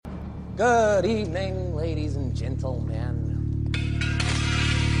Good evening, ladies and gentlemen.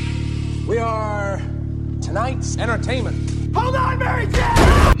 We are tonight's entertainment. Hold on, Mary Jane! We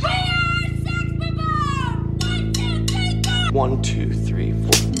are sex people! 1, 2, 3, 4.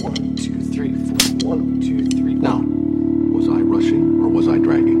 1, 2, 3, 4. 1, 2, 3, 4. 1, 2, 3. Now, was I rushing or was I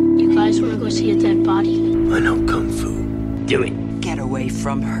dragging? You guys want to go see a dead body? I know Kung Fu. Do it. Get away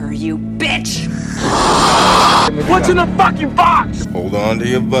from her, you bitch! What's in the fucking box? Hold on to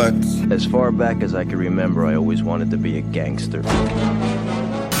your butts. As far back as I can remember, I always wanted to be a gangster.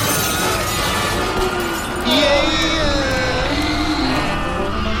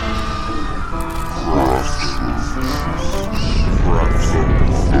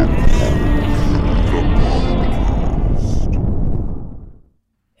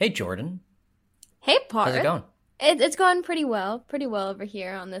 Hey, Jordan. Hey, Parth. How's it going? It's going pretty well over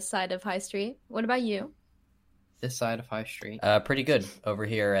here on this side of High Street. What about you? This side of High Street. Pretty good over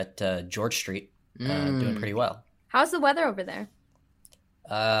here at George Street. Doing pretty well. How's the weather over there?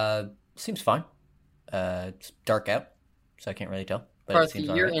 Seems fine. It's dark out, so I can't really tell. But Parth, it seems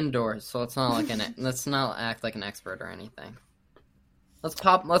you're alright. indoors, so let's not let's not act like an expert or anything. Let's I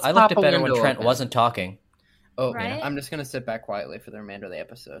pop looked a at better window when Trent open. wasn't talking. Oh, Right? I'm just gonna sit back quietly for the remainder of the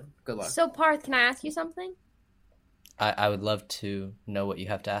episode. Good luck. So, Parth, can I ask you something? I would love to know what you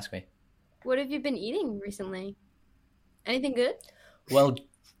have to ask me. What have you been eating recently? Anything good? Well,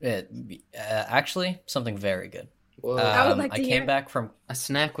 actually, something very good. Whoa. I would like to I hear came it. back from A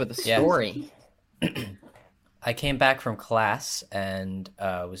snack with a Yeah. story. I came back from class and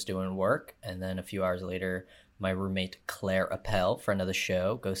was doing work, and then a few hours later, my roommate Claire Appel, friend of the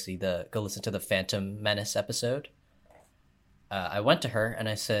show, go listen to the Phantom Menace episode. I went to her and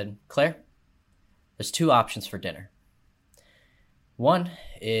I said, Claire, there's two options for dinner. One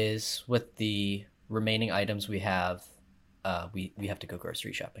is with the remaining items we have. We have to go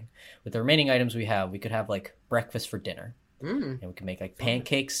grocery shopping. With the remaining items we have, we could have like breakfast for dinner, and we can make like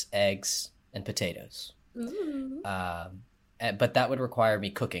pancakes, eggs, and potatoes. Ooh. But that would require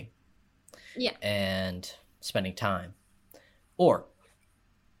me cooking. Yeah. And spending time. Or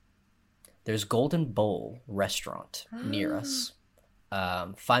there's Golden Bowl restaurant near us,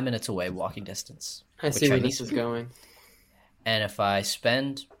 5 minutes away, walking distance. I see where this is going. And if I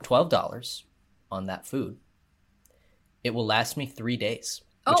spend $12 on that food, it will last me 3 days,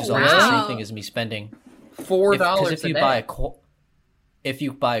 which Oh, is almost the wow. same thing as me spending $4 Because if a you day. if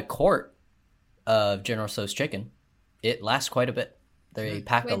you buy a quart of General Tso's chicken, it lasts quite a bit. They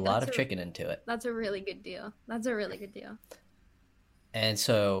pack Wait, a lot that's of chicken into it. That's a really good deal. And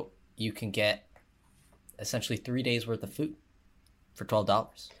so you can get essentially 3 days worth of food for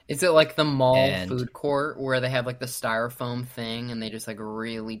 $12. Is it like the mall And- food court where they have like the styrofoam thing and they just like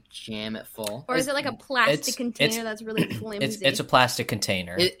really jam it full? Or is it like a plastic it's- container that's really flimsy? It's a plastic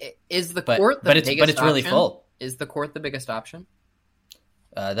container, Is the but court the but biggest it's really option? full. Is the court the biggest option?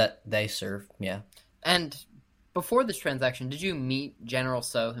 That they serve. Yeah, And before this transaction, did you meet General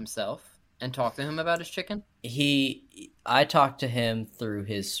Tso himself and talk to him about his chicken? I talked to him through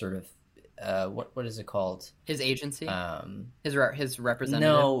his sort of what is it called? His agency? Um, his representative?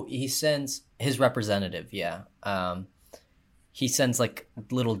 No, he sends his representative. Yeah, he sends like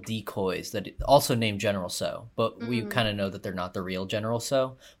little decoys that also name General Tso, but we kind of know that they're not the real General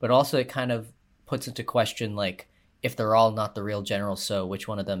Tso. But also, it kind of puts into question like if they're all not the real General Tso, which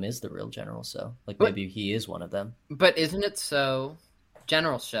one of them is the real General Tso? Like maybe he is one of them. But isn't it so,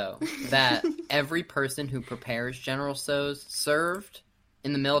 General Tso, that every person who prepares General Tso's served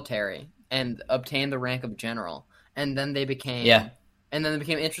in the military and obtained the rank of general, and then they became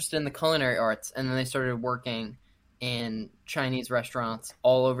interested in the culinary arts, and then they started working in Chinese restaurants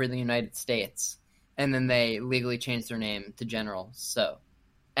all over the United States, and then they legally changed their name to General Tso.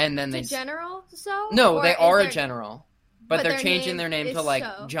 And then they General Tso? No, Or they is are a their- general, but but they're their changing name their name is to like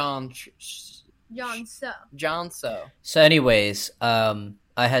Tso. John Tso. Tso. So, anyways, I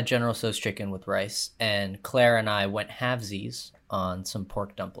had General Tso's chicken with rice, and Claire and I went halvesies on some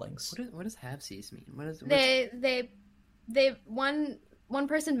pork dumplings. What does halvesies mean? They one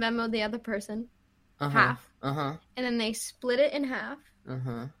person Venmoed the other person half, and then they split it in half.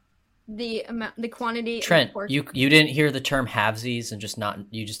 The amount, the quantity. Trent, of pork. you didn't hear the term halvesies and just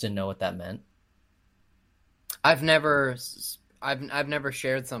didn't know what that meant. I've never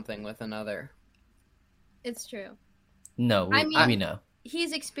shared something with another. It's true. No, we know.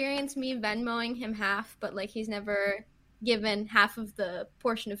 He's experienced me Venmoing him half, but like he's never given half of the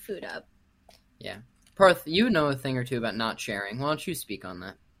portion of food up. Yeah. Parth, you know a thing or two about not sharing. Why don't you speak on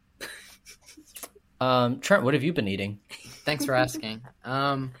that? Trent, what have you been eating? Thanks for asking.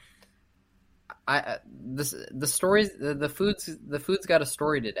 The food's got a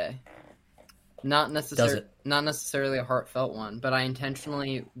story today. Not necessarily a heartfelt one, but I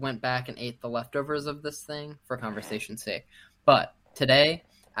intentionally went back and ate the leftovers of this thing for conversation's sake. But today,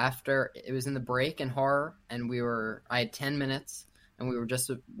 after it was in the break in horror, and I had 10 minutes, and we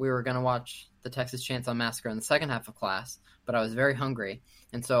were going to watch the Texas Chainsaw Massacre in the second half of class, but I was very hungry,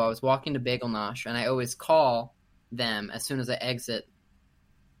 and so I was walking to Bagel Nosh, and I always call them as soon as I exit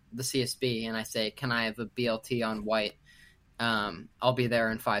the CSB, and I say, "Can I have a BLT on white? I'll be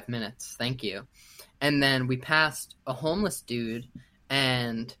there in 5 minutes. Thank you." And then we passed a homeless dude,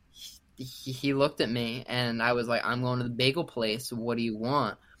 and he looked at me, and I was like, "I'm going to the bagel place. What do you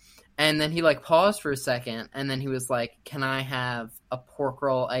want?" And then he like paused for a second, and then he was like, "Can I have a pork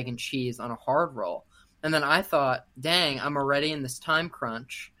roll, egg and cheese on a hard roll?" And then I thought, dang, I'm already in this time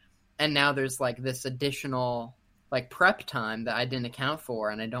crunch, and now there's like this additional like prep time that I didn't account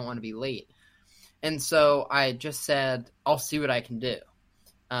for, and I don't want to be late. And so I just said, I'll see what I can do.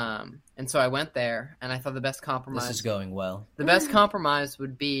 And so I went there, and I thought the best compromise... This is going well. The best compromise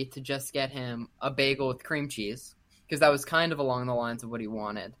would be to just get him a bagel with cream cheese, because that was kind of along the lines of what he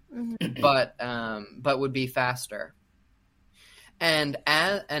wanted, but would be faster. And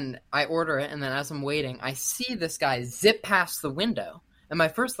I order it, and then as I'm waiting, I see this guy zip past the window. And my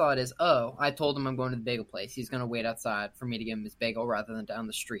first thought is, oh, I told him I'm going to the bagel place. He's going to wait outside for me to give him his bagel rather than down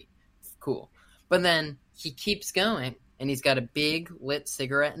the street. Cool. But then he keeps going, and he's got a big lit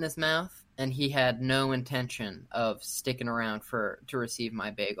cigarette in his mouth, and he had no intention of sticking around to receive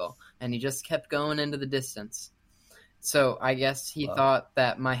my bagel. And he just kept going into the distance. So I guess he thought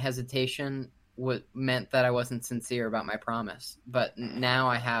that my hesitation meant that I wasn't sincere about my promise. But now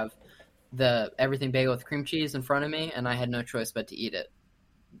I have the everything bagel with cream cheese in front of me, and I had no choice but to eat it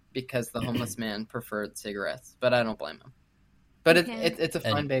because the homeless man preferred cigarettes. But I don't blame him. But it's a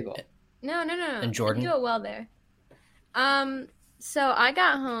fine bagel. No. And Jordan? You do it well there. So I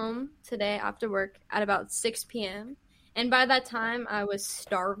got home today after work at about 6 p.m. And by that time, I was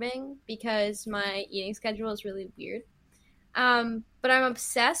starving because my eating schedule is really weird. But I'm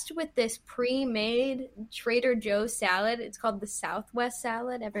obsessed with this pre-made Trader Joe's salad. It's called the Southwest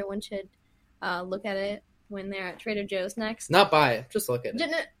salad. Everyone should look at it when they're at Trader Joe's next. Not buy it. Just look at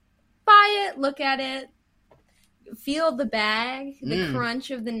it. Buy it. Look at it. Feel the bag. The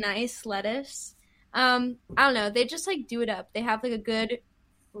crunch of the nice lettuce. I don't know. They just like do it up. They have like a good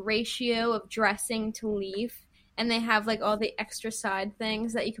ratio of dressing to leaf. And they have like all the extra side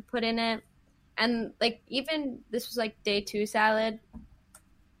things that you could put in it. And like even this was like day 2 salad.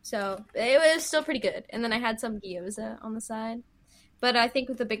 So it was still pretty good. And then I had some gyoza on the side. But I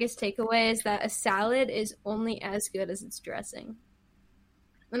think the biggest takeaway is that a salad is only as good as its dressing.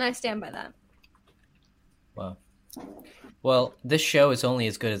 And I stand by that. Wow. Well, this show is only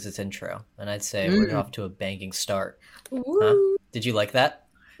as good as its intro. And I'd say we're off to a banging start. Huh? Did you like that?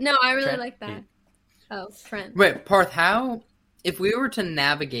 No, I really like that. Oh, Trent. Wait, Parth, how... If we were to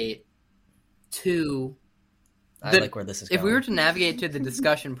navigate to... I like where this is going. If we were to navigate to the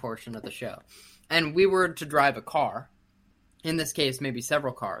discussion portion of the show, and we were to drive a car, in this case, maybe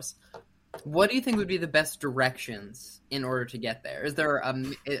several cars, what do you think would be the best directions in order to get there? Is there a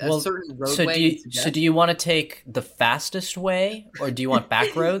certain roadway? So do you want to take the fastest way, or do you want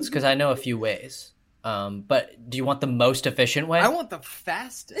back roads? Because I know a few ways. But do you want the most efficient way? I want the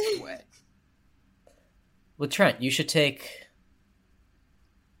fastest way. Well, Trent, you should take...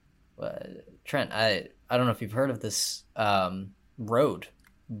 Trent, I don't know if you've heard of this road,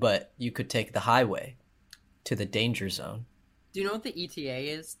 but you could take the highway to the danger zone. Do you know what the ETA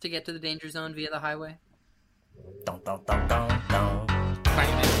is to get to the danger zone via the highway? Dun, dun, dun, dun, dun.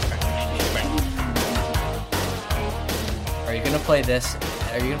 Are you going to play this?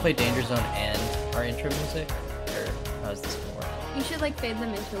 Are you going to play Danger Zone and our intro music? Or how is this going to work? You should like fade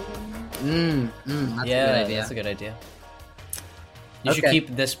them into one. That's a good idea. That's a good idea. You should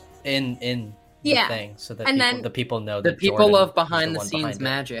keep this in the thing so that the people know that the people Jordan love behind the scenes behind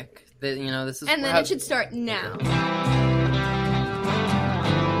magic. That this is and then it should start now.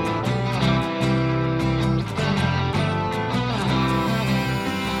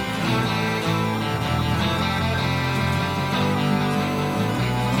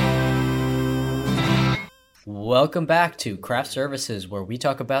 Welcome back to Craft Services, where we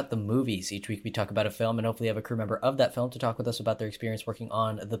talk about the movies. Each week we talk about a film and hopefully have a crew member of that film to talk with us about their experience working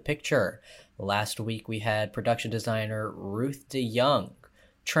on the picture. Last week we had production designer Ruth DeYoung.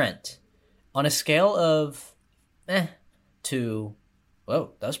 Trent, on a scale of to,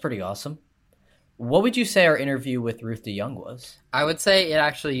 whoa, that was pretty awesome. What would you say our interview with Ruth DeYoung was? I would say it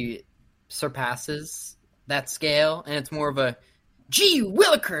actually surpasses that scale, and it's more of a, gee,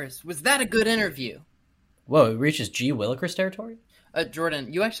 Willikers, was that a good interview? Whoa, it reaches G. Willikers territory?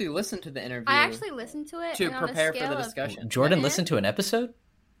 Jordan, you actually listened to the interview. I actually listened to it to and on a prepare for scale the of- discussion. Jordan Yeah. listened to an episode?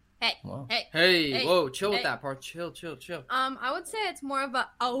 Hey, Wow. hey, Hey, whoa, chill with hey. that part. Chill. I would say it's more of a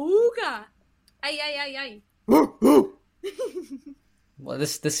auga. Ay. Well,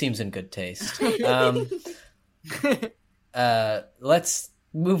 this seems in good taste. Let's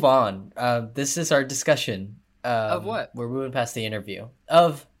move on. This is our discussion. Of what? We're moving past the interview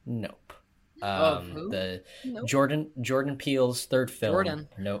of Nope. Of who? The Nope. Jordan Peele's third film. Jordan.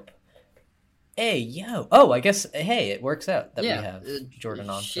 Nope. Hey, yo. Oh, I guess, hey, it works out that Yeah, we have Jordan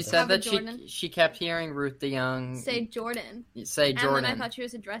on. She for said Have a that Jordan. she kept hearing Ruth the Young Say Jordan. say And Jordan. then I thought she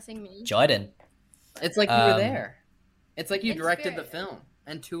was addressing me. Jordan. It's like you were Um, there. It's like you It's directed very- the film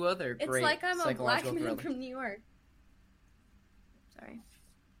and two other It's great like I'm a black psychological man thrillers. from New York. Sorry.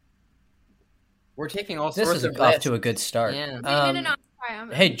 We're taking all This sorts is of off risks. to a good start. Yeah. No.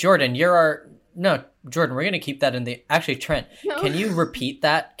 Sorry, Hey, Jordan, you're our... No, Jordan, we're going to keep that in the... Actually, Trent, No. can you repeat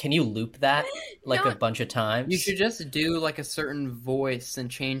that? Can you loop that like No. a bunch of times? You should just do like a certain voice and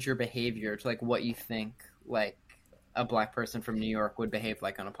change your behavior to like what you think like a black person from New York would behave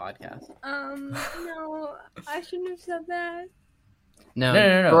like on a podcast. No, I shouldn't have said that. No.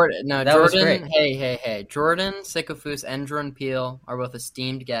 No. Jordan, no, That was Jordan. great. Hey. Jordan, Sycophus, and Jordan Peele are both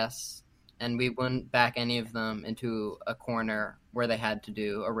esteemed guests, and we wouldn't back any of them into a corner where they had to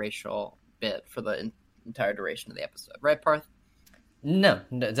do a racial bit for the entire duration of the episode. Right, Parth? No,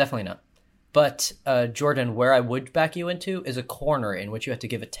 definitely not. But, Jordan, where I would back you into is a corner in which you have to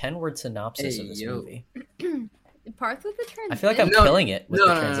give a 10-word synopsis Hey, of this yo. movie. Parth with the transition. I feel like I'm No, killing it with the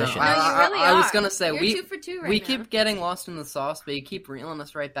transition. No, you really I was are. gonna say You're we 2 for 2 right we now. keep getting lost in the sauce, but you keep reeling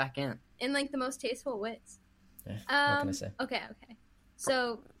us right back in. in like the most tasteful ways. Yeah, what can I say? Okay.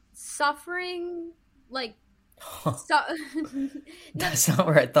 So suffering, like That's not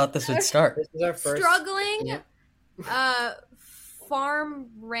where I thought this would start. This is our first struggling, Yeah. farm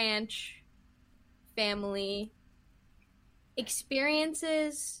ranch family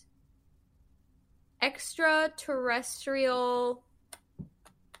experiences extraterrestrial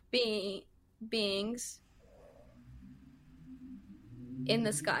beings in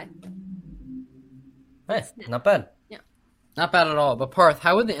the sky. Hey, not bad. Not bad at all. But Parth,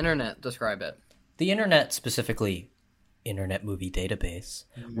 how would the internet describe it? The internet, specifically Internet Movie Database,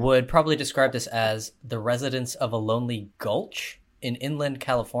 would probably describe this as the residents of a lonely gulch in inland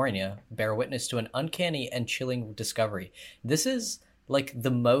California bear witness to an uncanny and chilling discovery. This is like the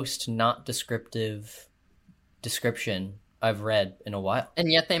most not descriptive description I've read in a while.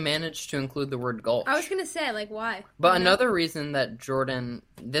 And yet they managed to include the word gulch. I was gonna say, like, why? But You know? another reason that Jordan,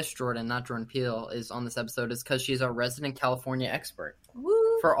 not Jordan Peele, is on this episode is because she's our resident California expert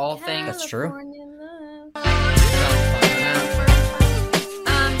Woo, for all things. That's true. California love.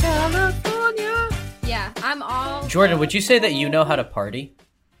 California. Yeah, I'm all. Jordan, would you say that you know how to party?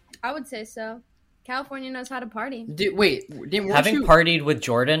 I would say so. California knows how to party. Weren't Having you, partied with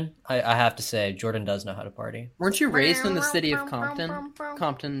Jordan, I have to say, Jordan does know how to party. weren't you raised in the city of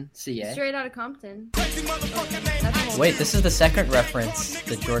Compton, CA? Straight out of Compton. Wait, this is the second reference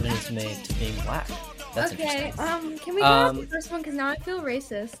that Jordan has made to being black. That's Okay, interesting. can we go off the first one? Because now I feel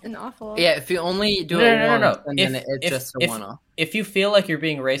racist and awful. Yeah, if you only do No, it no, no, once, no. and then it's just a one-off. If you feel like you're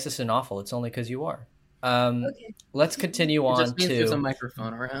being racist and awful, it's only because you are. Okay. Let's continue It on just means there's a to.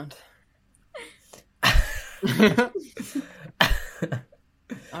 microphone around.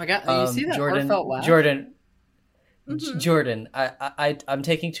 Oh my god! You see that Jordan. heartfelt laugh? Jordan. Mhm. Jordan, I'm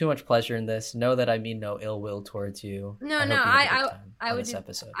taking too much pleasure in this. Know that I mean no ill will towards you. No, hope no, you have a I good time I on would this do,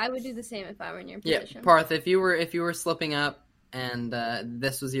 episode. I would do the same if I were in your Yeah, position. Parth, if you were slipping up and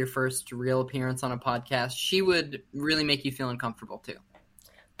this was your first real appearance on a podcast, she would really make you feel uncomfortable too.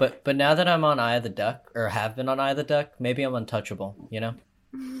 But now that I'm on Eye of the Duck, or have been on Eye of the Duck, maybe I'm untouchable. You know?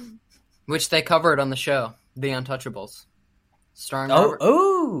 Which they covered on the show, The Untouchables, starring Oh, Robert.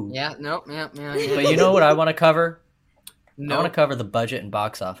 oh. Yeah, nope, yeah. But you know what I want to cover? No. I want to cover the budget and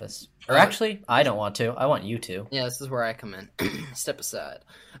box office. Or actually, I don't want to. I want you to. Yeah, this is where I come in. Step aside.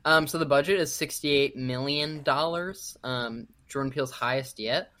 So the budget is $68 million. Jordan Peele's highest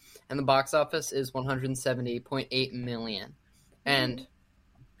yet, and the box office is $170.8 million. And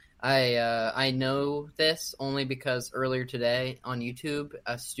I know this only because earlier today on YouTube,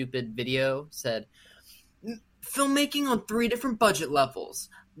 a stupid video said filmmaking on 3 different budget levels.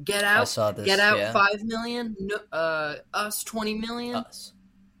 Get Out, I saw this, Get Out, yeah. 5 million. No, Us, 20 million. Us.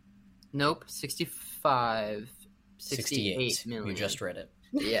 Nope, 68 million. You just read it.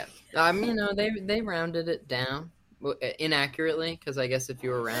 Yeah, they rounded it down inaccurately because I guess if you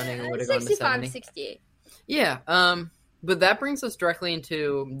were rounding, it would have gone to 65 70. to 68. Yeah, but that brings us directly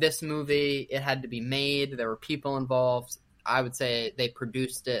into this movie. It had to be made. There were people involved. I would say they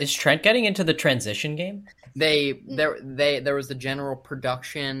produced it. Is Trent getting into the transition game? There was a general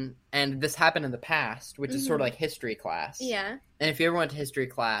production, and this happened in the past, which is sort of like history class. Yeah. And if you ever went to history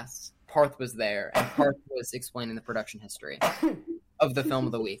class, Parth was there, and Parth was explaining the production history of the film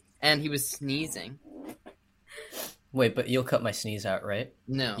of the week, and he was sneezing. Wait, but you'll cut my sneeze out, right?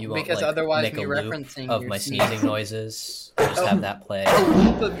 No, You won't, because like, otherwise make me a loop referencing of your my sneezing noises. Just have that play. A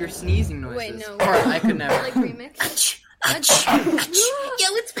loop of your sneezing noises. Wait, no. Parth, I could never. Like remix. Yo,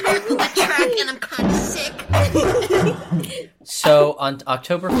 it's Purple the Track, and I'm kind of sick. So, on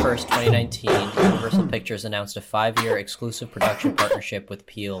October 1st, 2019, Universal Pictures announced a 5-year exclusive production partnership with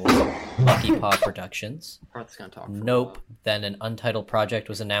Peel's Lucky Paw Productions. Parth's gonna talk. Nope. Then an untitled project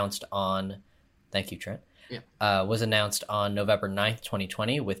was announced on... Thank you, Trent. Yeah. Was announced on November 9th,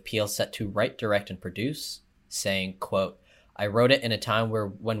 2020, with Peele set to write, direct, and produce, saying, quote, I wrote it in a time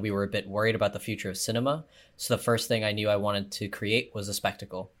when we were a bit worried about the future of cinema, so the first thing I knew I wanted to create was a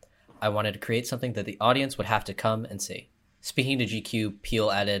spectacle. I wanted to create something that the audience would have to come and see. Speaking to GQ,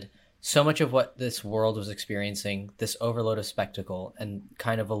 Peele added, so much of what this world was experiencing, this overload of spectacle, and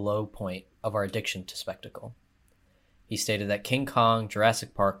kind of a low point of our addiction to spectacle. He stated that King Kong,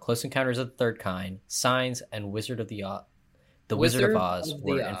 Jurassic Park, Close Encounters of the Third Kind, Signs, and Wizard of Oz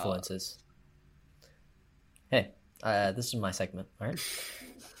were influences. Hey, this is my segment, all right?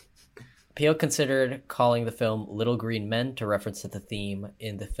 Peele considered calling the film Little Green Men to reference to the theme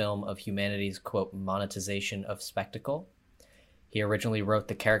in the film of humanity's, quote, monetization of spectacle. He originally wrote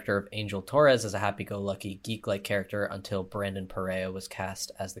the character of Angel Torres as a happy-go-lucky, geek-like character until Brandon Perea was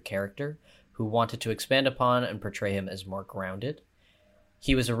cast as the character, who wanted to expand upon and portray him as more grounded.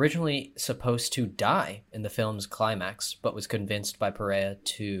 He was originally supposed to die in the film's climax, but was convinced by Perea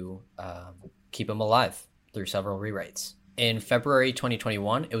to keep him alive through several rewrites. In February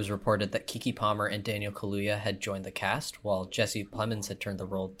 2021, it was reported that Keke Palmer and Daniel Kaluuya had joined the cast, while Jesse Plemons had turned a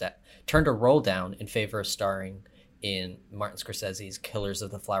role down in favor of starring in Martin Scorsese's Killers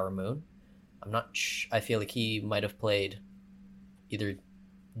of the Flower Moon. I feel like he might have played either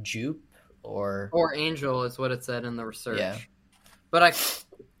Jupe or Angel is what it said in the research. Yeah. But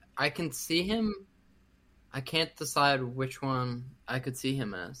I can see him. I can't decide which one I could see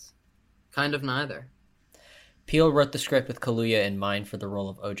him as. Kind of neither. Peele wrote the script with Kaluuya in mind for the role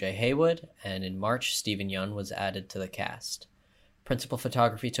of O.J. Haywood, and in March, Stephen Yeun was added to the cast. Principal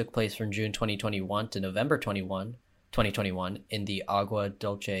photography took place from June 2021 to November 2021 in the Agua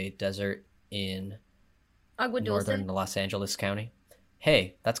Dulce Desert in northern Los Angeles County.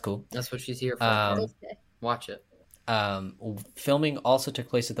 Hey, that's cool. That's what she's here for. Watch it. Filming also took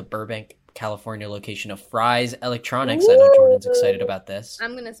place at the Burbank, California location of Fry's Electronics. I know Jordan's excited about this.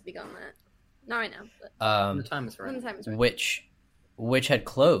 I'm going to speak on that. Not right now, but the time is right. Which had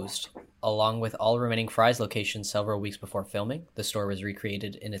closed, along with all remaining Fry's locations several weeks before filming. The store was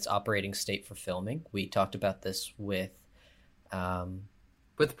recreated in its operating state for filming. We talked about this with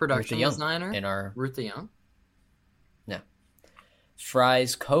production designer Ruth Young. No.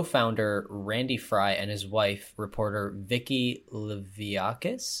 Fry's co-founder Randy Fry and his wife, reporter Vicky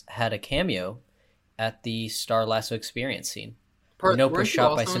Leviakis, had a cameo at the Star Lasso Experience scene. Nope was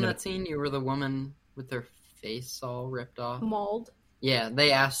shot by in that scene? You were the woman with their face all ripped off. Mauled. Yeah,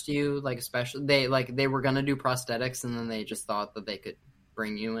 they asked you especially they were gonna do prosthetics and then they just thought that they could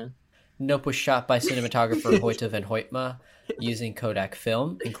bring you in. Nope was shot by cinematographer Hoyte van Hoytma using Kodak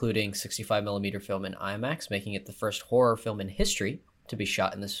film, including 65mm film in IMAX, making it the first horror film in history to be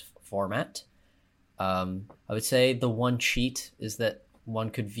shot in this format. I would say the one cheat is that one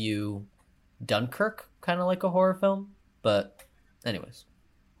could view Dunkirk kind of like a horror film, but anyways.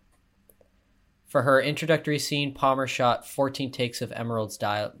 For her introductory scene, Palmer shot 14 takes of Emerald's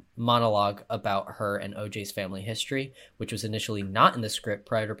monologue about her and OJ's family history, which was initially not in the script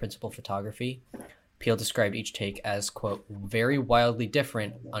prior to principal photography. Peele described each take as, quote, very wildly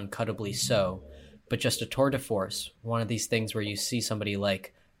different, uncuttably so, but just a tour de force, one of these things where you see somebody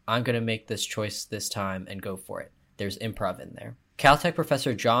like, I'm going to make this choice this time and go for it. There's improv in there. Caltech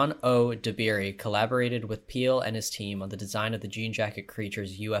professor John O. DeBerry collaborated with Peele and his team on the design of the Jean Jacket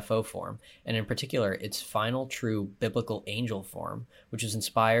creature's UFO form, and in particular, its final true biblical angel form, which was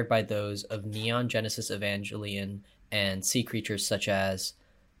inspired by those of Neon Genesis Evangelion and sea creatures such as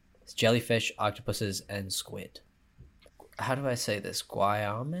jellyfish, octopuses, and squid. How do I say this?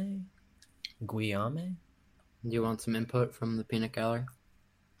 Guayame? Do you want some input from the peanut gallery?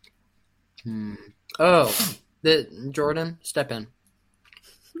 Oh, Jordan, step in.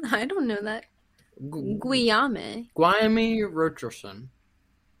 I don't know that. Guayame Rocherson.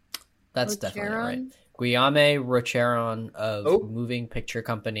 That's definitely right. Guillaume Rocheron of Oh. Moving Picture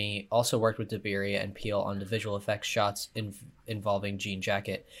Company also worked with Deberia and Peele on the visual effects shots involving Jean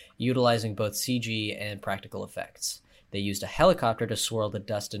Jacket, utilizing both CG and practical effects. They used a helicopter to swirl the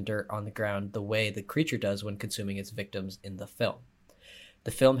dust and dirt on the ground the way the creature does when consuming its victims in the film.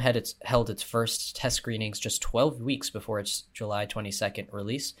 The film held its first test screenings just 12 weeks before its July 22nd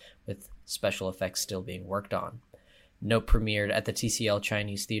release, with special effects still being worked on. Nope premiered at the TCL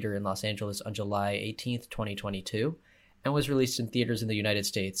Chinese Theater in Los Angeles on July 18th, 2022, and was released in theaters in the United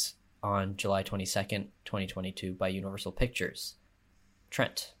States on July 22nd, 2022 by Universal Pictures.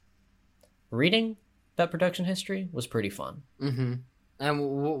 Trent, reading that production history was pretty fun. Mm-hmm. And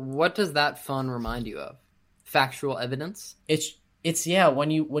what does that fun remind you of? Factual evidence? It's yeah, when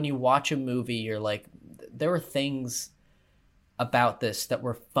you watch a movie, you're like, there were things about this that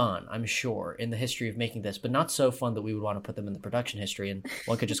were fun, I'm sure, in the history of making this, but not so fun that we would want to put them in the production history, and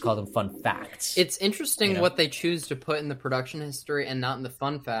one could just call them fun facts. It's interesting You know? what they choose to put in the production history and not in the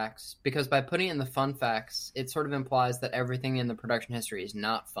fun facts, because by putting it in the fun facts, it sort of implies that everything in the production history is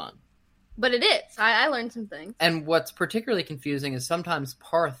not fun. But it is. I learned some things. And what's particularly confusing is sometimes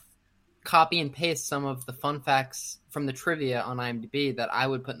Parth copy and paste some of the fun facts from the trivia on IMDb that I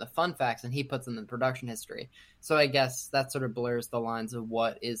would put in the fun facts, and he puts in the production history. So I guess that sort of blurs the lines of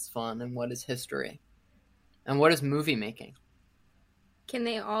what is fun and what is history. And what is movie making. Can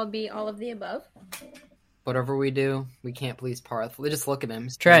they all be all of the above? Whatever we do, we can't please Parth. We just look at him.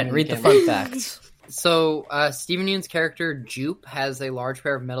 Trent, read the fun facts. So, Stephen Yeun's character, Jupe, has a large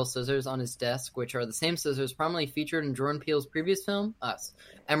pair of metal scissors on his desk, which are the same scissors prominently featured in Jordan Peele's previous film, Us.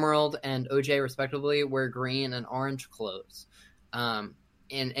 Emerald and OJ, respectively, wear green and orange clothes.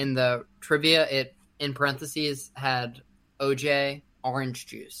 In the trivia, it, in parentheses, had OJ orange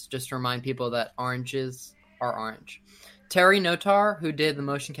juice, just to remind people that oranges are orange. Terry Notar, who did the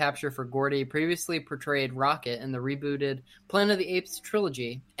motion capture for Gordy, previously portrayed Rocket in the rebooted Planet of the Apes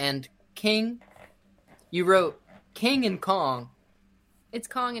trilogy, and King... You wrote King and Kong. It's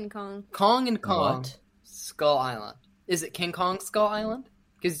Kong and Kong. Kong and Kong. What? Skull Island. Is it King Kong Skull Island?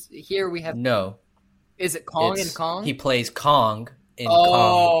 Because here we have... No. Is it Kong It's- and Kong? He plays Kong in Oh.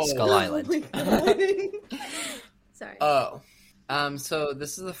 Kong Skull Island. Sorry. Oh. So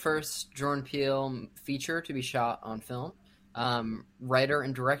this is the first Jordan Peele feature to be shot on film. Writer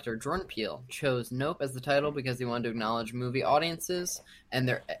and director Jordan Peele chose Nope as the title because he wanted to acknowledge movie audiences and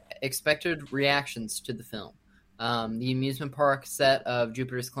their expected reactions to the film. The amusement park set of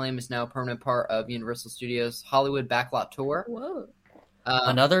Jupiter's Claim is now a permanent part of Universal Studios' Hollywood Backlot Tour. Whoa.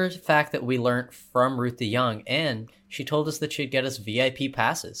 Another fact that we learned from Ruth DeYoung, and she told us that she'd get us VIP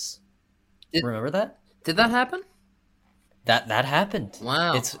passes. Remember that? Did that happen? That happened.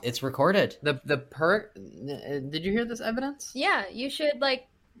 Wow. It's recorded. The perk. Did you hear this evidence? Yeah, you should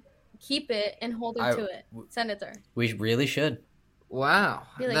keep it and hold her to it. Send it to her. We really should. Wow.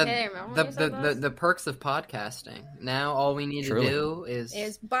 Be like, hey, remember when you said those? The perks of podcasting. Now all we need Truly. to do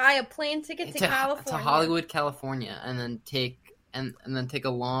is buy a plane ticket to California. to Hollywood, California, and then take a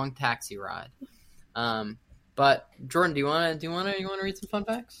long taxi ride. But Jordan, do you want to read some fun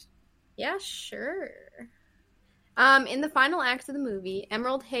facts? Yeah, sure. In the final act of the movie,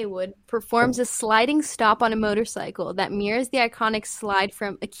 Emerald Haywood performs a sliding stop on a motorcycle that mirrors the iconic slide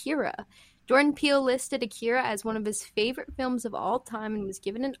from Akira. Jordan Peele listed Akira as one of his favorite films of all time and was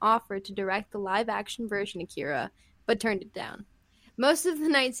given an offer to direct the live-action version Akira, but turned it down. Most of the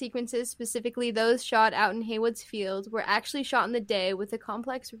night sequences, specifically those shot out in Haywood's field, were actually shot in the day with a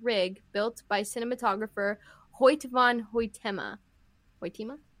complex rig built by cinematographer Hoyt van Hoytema.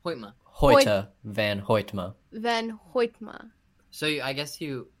 Hoytema? Hoyte van Hoytema. Van Hoytema. So I guess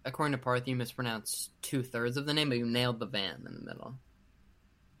you, according to Parth, you mispronounced 2/3 of the name, but you nailed the van in the middle.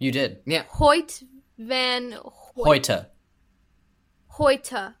 You did. Yeah. Hoyt van Hoyte.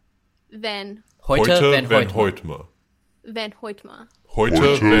 Hoyte van Hoyte van Hoytema. Hoytema. Van Hoytema.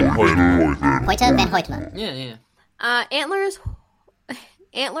 Hoyte van Hoytema. Hoyte van Hoytema. Yeah.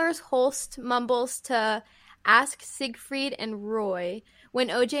 Antlers Holst mumbles to ask Siegfried and Roy when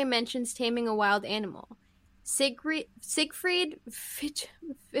OJ mentions taming a wild animal. Siegfried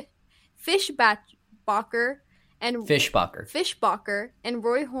Fischbacher and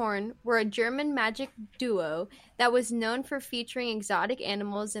Roy Horn were a German magic duo that was known for featuring exotic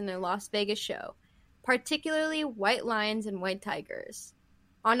animals in their Las Vegas show, particularly white lions and white tigers.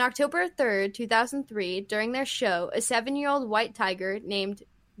 On October 3rd, 2003, during their show, a 7-year-old white tiger named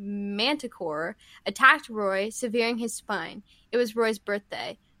Manticore attacked Roy, severing his spine. It was Roy's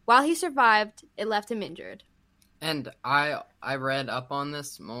birthday. While he survived, it left him injured. And I read up on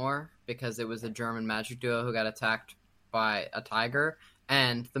this more because it was a German magic duo who got attacked by a tiger,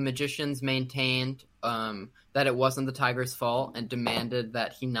 and the magicians maintained that it wasn't the tiger's fault and demanded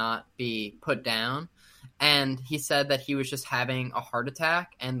that he not be put down. And he said that he was just having a heart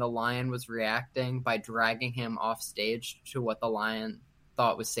attack, and the lion was reacting by dragging him off stage to what the lion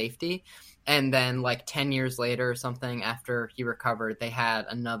thought was safety. And then, like 10 years later or something, after he recovered,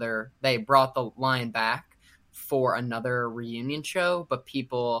 they brought the lion back for another reunion show, but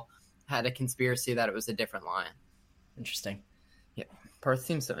people had a conspiracy that it was a different lion. Interesting. Yeah, Perth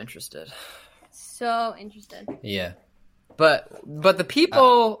seems so interested. So interested. Yeah. But the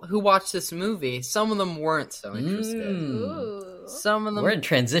people who watched this movie, some of them weren't so interested. Ooh. Some of them, We're in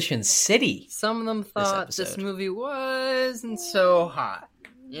Transition City. some of them thought this episode. movie wasn't so hot.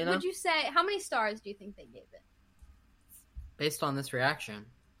 You know, Would you say, how many stars do you think they gave it? based on this reaction,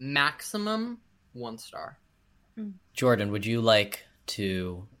 maximum 1 star. Jordan, would you like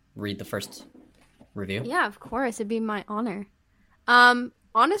to read the first review? Yeah, of course. It'd be my honor.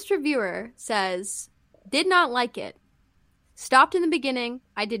 Honest Reviewer says, did not like it. Stopped in the beginning.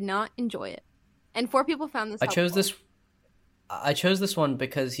 I did not enjoy it. And 4 people found this I helpful. chose this one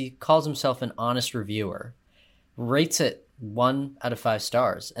because he calls himself an honest reviewer, rates it 1 out of 5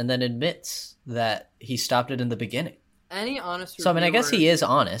 stars, and then admits that he stopped it in the beginning. Any honest So, I mean, I guess he reviewer- is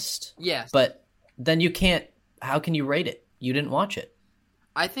honest, Yes. but then you can't... How can you rate it? You didn't watch it.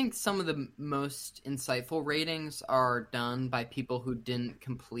 I think some of the most insightful ratings are done by people who didn't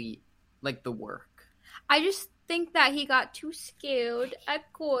complete, like, the work. I just think that he got too scared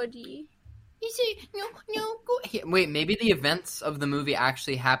at Gordy. You say, no, go ahead. Wait, maybe the events of the movie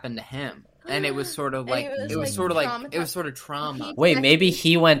actually happened to him, and it was sort of like, And it was sort of trauma. He- Wait, maybe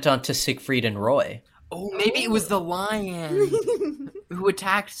he went on to Siegfried and Roy. Oh, maybe it was the lion who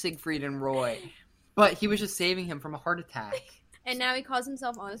attacked Siegfried and Roy, but he was just saving him from a heart attack. And now he calls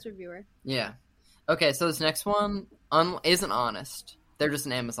himself Honest Reviewer. Yeah. Okay, so this next one isn't honest. They're just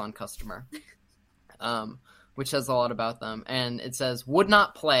an Amazon customer, which says a lot about them. And it says, would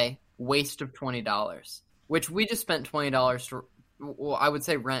not play, waste of $20, which we just spent $20 to, well, I would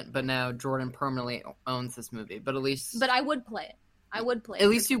say rent, but now Jordan permanently owns this movie. But at least... But I would play it. I would play it. At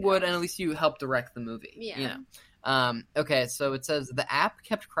least you would, and at least you helped direct the movie. Yeah. You know. Okay, so it says, the app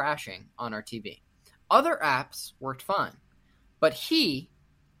kept crashing on our TV. Other apps worked fine. But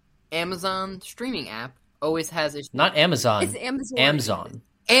Amazon streaming app, always has issues. Not Amazon. It's Amazon. Amazon.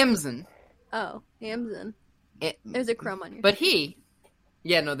 Amazon. Oh, Amazon. There's a crumb on your But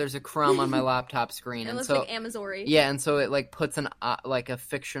there's a crumb on my laptop screen. It and looks so, like Amazory. yeah, and so it like puts an like a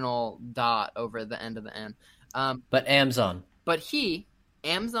fictional dot over the end of the N. But Amazon. But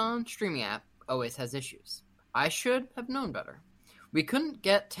Amazon streaming app, always has issues. I should have known better. We couldn't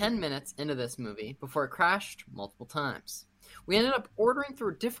get 10 minutes into this movie before it crashed multiple times. We ended up ordering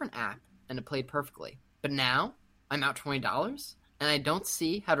through a different app, and it played perfectly. But now, I'm out $20, and I don't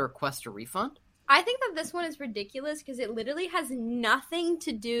see how to request a refund? I think that this one is ridiculous because it literally has nothing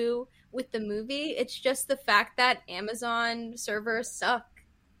to do with the movie. It's just the fact that Amazon servers suck.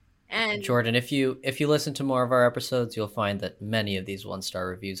 And Jordan, if you listen to more of our episodes, you'll find that many of these 1-star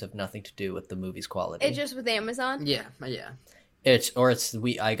reviews have nothing to do with the movie's quality. it's just with Amazon. Yeah.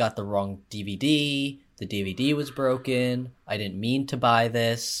 I got the wrong DVD. The DVD was broken. I didn't mean to buy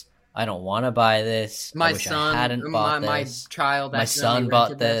this. I don't want to buy this. I wish I hadn't bought my this. child, My son accidentally bought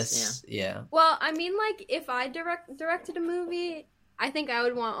rented this. Yeah. Well, I mean, like, if I directed a movie, I think I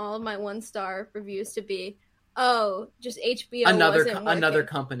would want all of my 1-star reviews to be, oh, just HBO wasn't Another working.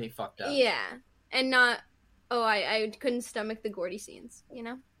 company fucked up. Yeah. And not, oh, I couldn't stomach the Gordy scenes, you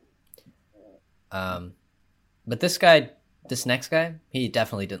know? But this next guy, he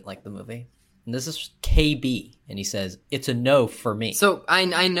definitely didn't like the movie. And this is KB, and he says, it's a no for me. So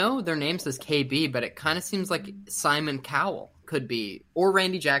I know their name says KB, but it kind of seems like Simon Cowell could be, or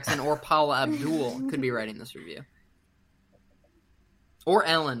Randy Jackson, or Paula Abdul could be writing this review. Or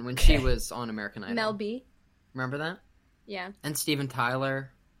Ellen when she was on American Idol. Mel B. Remember that? Yeah. And Steven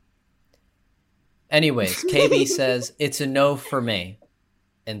Tyler. Anyways, KB says, it's a no for me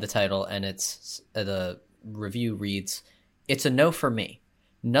in the title, and it's the review reads, it's a no for me.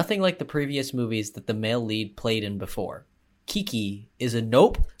 Nothing like the previous movies that the male lead played in before. Kiki is a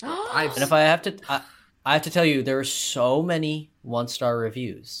nope. And if I have to tell you, there are so many 1-star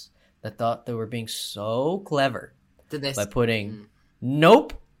reviews that thought they were being so clever Did they by putting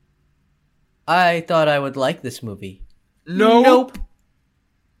nope. I thought I would like this movie. Nope.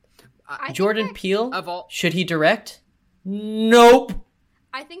 I think Jordan that- Peele, Of all, should he direct? Nope.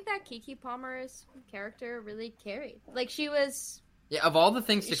 I think that Kiki Palmer's character really carried. Like, she was... yeah, of all the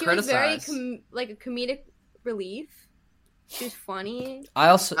things to she criticize, was very like a comedic relief. She was funny. I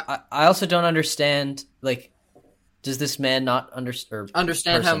also don't understand, like, Does this man not understand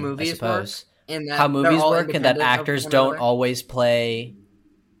how movies work? And that how movies they're all work, and that independent of actors one don't another? always play,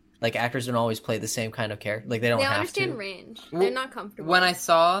 like actors don't always play the same kind of character. Like they don't They have understand to. range. Well, They're not comfortable. When I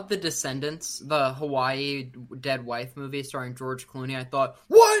saw The Descendants, the Hawaii dead wife movie starring George Clooney, I thought,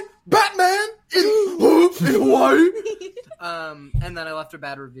 what? Batman in Hawaii? And then I left a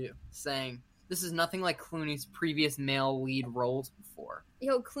bad review saying, this is nothing like Clooney's previous male lead roles before.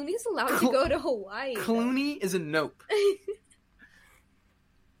 Yo, Clooney's allowed to go to Hawaii. Clooney is a nope.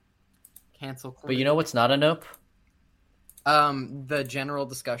 Cancel Clooney. But you know what's not a nope? The general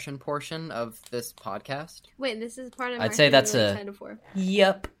discussion portion of this podcast. Wait, this is part of. I'd say that's a- excited for.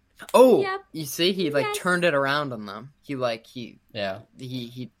 Yep. Oh, Yep. you see, he Yes. turned it around on them. He Yeah.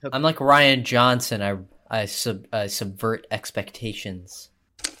 he took. I'm like Ryan Johnson. I subvert expectations.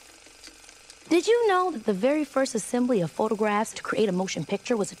 Did you know that the very first assembly of photographs to create a motion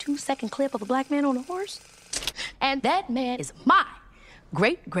picture was a 2-second clip of a black man on a horse? And that man is my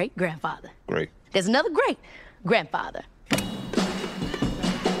great-great-grandfather. Great. There's another great-grandfather.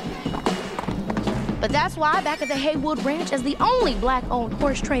 But that's why back at the Haywood Ranch, as the only black-owned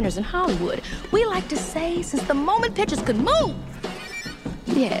horse trainers in Hollywood, we like to say, since the moment pictures could move,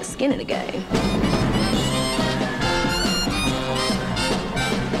 yeah, skin in the game.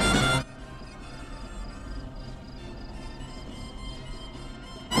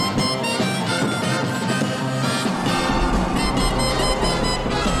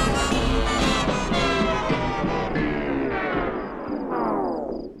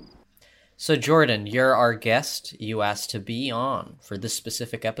 So Jordan, you're our guest. You asked to be on for this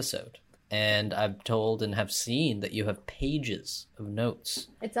specific episode. And I've told and have seen that you have pages of notes.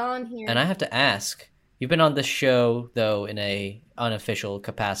 It's on here. And I have to ask, you've been on this show, though, in a unofficial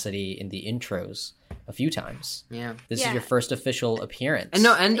capacity in the intros a few times. Yeah. This Yeah. is your first official appearance.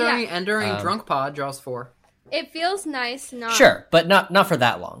 And during Drunk Pod, Jaws 4. It feels nice. Sure, but not for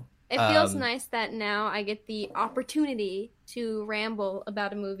that long. It feels nice that now I get the opportunity to ramble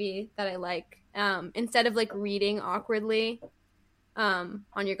about a movie that I like, instead of like reading awkwardly on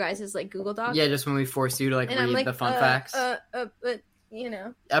your guys' like Google Doc. Yeah, just when we force you to And read I'm like, the fun facts but you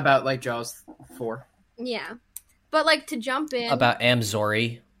know. about like Jaws 4. Yeah, but like to jump in About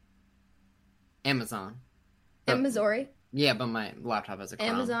Amzori. Amazon. Amazori. Yeah, but my laptop has a crown.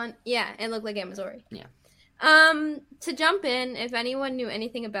 Amazon. Yeah, it looked like Amazori. Yeah. To jump in, if anyone knew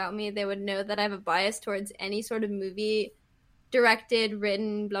anything about me, they would know that I have a bias towards any sort of movie directed,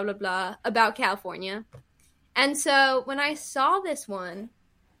 written, blah, blah, blah, about California. And so when I saw this one,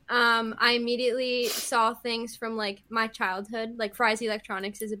 I immediately saw things from, like, my childhood. Like, Fry's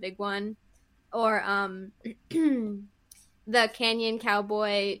Electronics is a big one. Or the Canyon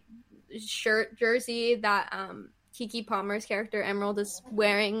Cowboy shirt jersey that Keke Palmer's character Emerald is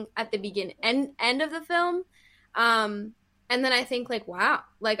wearing at the end of the film. And then I think like, wow,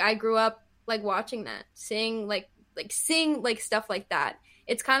 like I grew up like watching that, seeing stuff like that.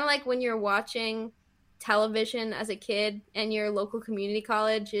 It's kind of like when you're watching television as a kid and your local community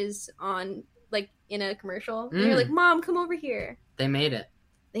college is on like in a commercial and you're like, Mom, come over here. They made it.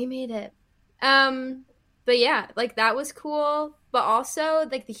 But yeah, like that was cool. But also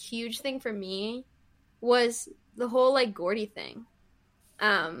like the huge thing for me was the whole like Gordy thing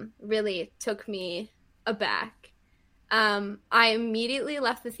really took me aback. I immediately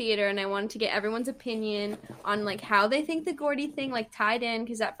left the theater and I wanted to get everyone's opinion on like how they think the Gordy thing like tied in,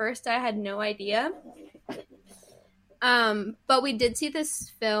 because at first I had no idea. But we did see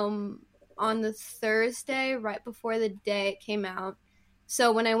this film on the Thursday right before the day it came out.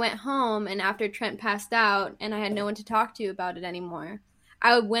 So when I went home and after Trent passed out and I had no one to talk to about it anymore,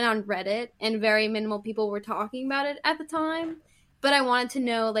 I went on Reddit and very minimal people were talking about it at the time. But I wanted to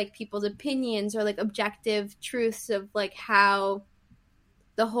know like people's opinions or like objective truths of like how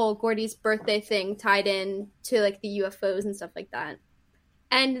the whole Gordy's birthday thing tied in to like the UFOs and stuff like that.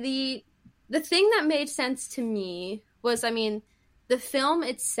 And the thing that made sense to me was, I mean, the film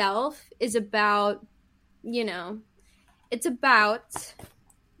itself is about, you know, it's about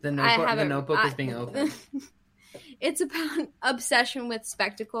The Notebook is being opened. It's about obsession with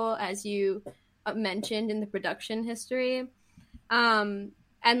spectacle, as you mentioned in the production history. And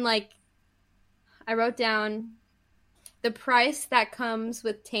like, I wrote down the price that comes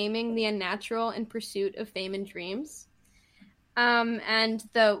with taming the unnatural in pursuit of fame and dreams. And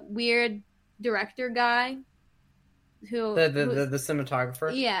the weird director guy who the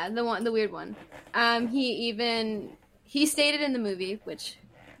cinematographer. Yeah, the weird one. He stated in the movie, which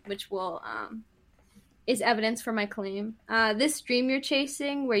will is evidence for my claim. This dream you're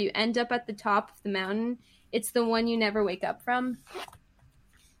chasing, where you end up at the top of the mountain, it's the one you never wake up from.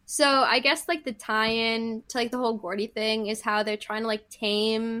 So I guess like the tie-in to like the whole Gordy thing is how they're trying to like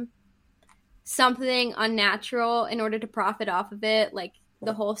tame something unnatural in order to profit off of it, like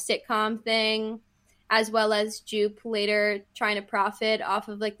the whole sitcom thing, as well as Jupe later trying to profit off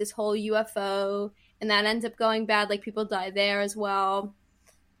of like this whole UFO, and that ends up going bad, like people die there as well.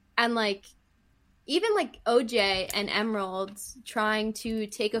 And like even like OJ and Emerald's trying to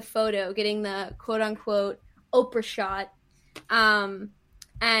take a photo, getting the quote unquote Oprah shot,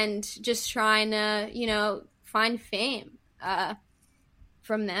 and just trying to, you know, find fame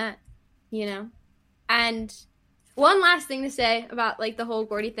from that, you know. And one last thing to say about like the whole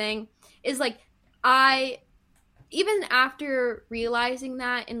Gordy thing is like even after realizing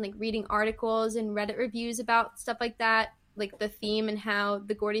that and like reading articles and Reddit reviews about stuff like that, like the theme and how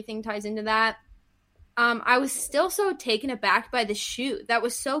the Gordy thing ties into that, I was still so taken aback by the shoot. That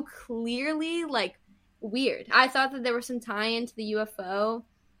was so clearly like weird. I thought that there was some tie-in to the UFO,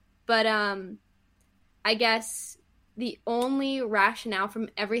 but I guess the only rationale from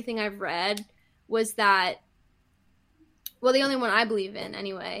everything I've read was that, well, the only one I believe in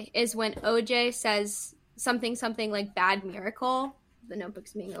anyway, is when OJ says something like bad miracle. The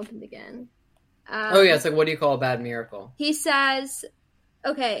notebook's being opened again. Oh yeah, it's like, what do you call a bad miracle? He says,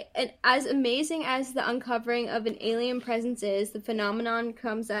 okay, and as amazing as the uncovering of an alien presence is, the phenomenon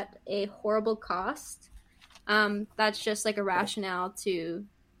comes at a horrible cost. That's just like a rationale to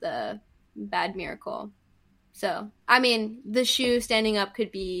the bad miracle. So, I mean, the shoe standing up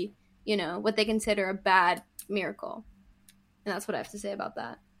could be, you know, what they consider a bad miracle. And that's what I have to say about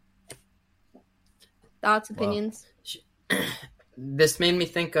that. Thoughts, opinions? Well, this made me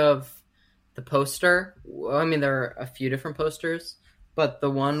think of the poster. I mean, there are a few different posters, but the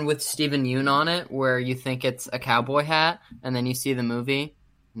one with Stephen Yeun on it, where you think it's a cowboy hat, and then you see the movie,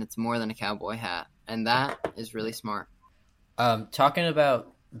 and it's more than a cowboy hat. And that is really smart. Talking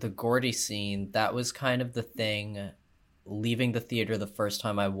about the Gordy scene, that was kind of the thing, leaving the theater the first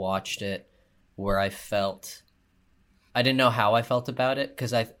time I watched it, where I didn't know how I felt about it,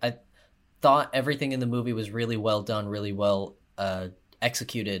 because I thought everything in the movie was really well done, really well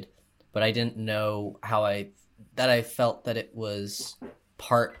executed, but I didn't know how I felt that it was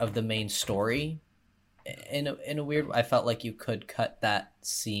part of the main story. In a weird, I felt like you could cut that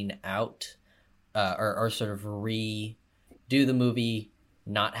scene out, or sort of redo the movie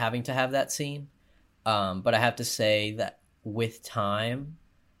not having to have that scene. But I have to say that with time,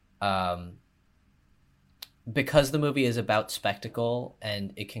 because the movie is about spectacle,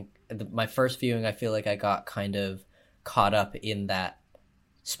 and my first viewing, I feel like I got kind of caught up in that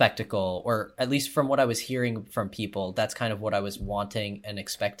spectacle, or at least from what I was hearing from people, that's kind of what I was wanting and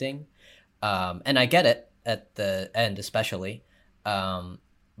expecting. And I get it at the end, especially.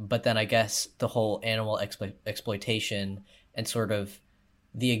 But then I guess the whole animal exploitation and sort of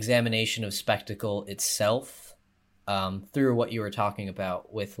the examination of spectacle itself, through what you were talking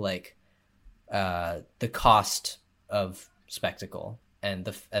about with like the cost of spectacle and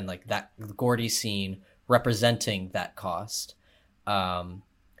like that Gordy scene representing that cost.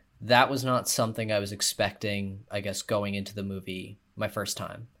 That was not something I was expecting, I guess, going into the movie my first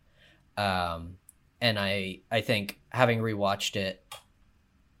time. And I think having rewatched it,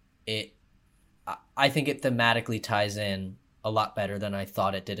 I think it thematically ties in a lot better than I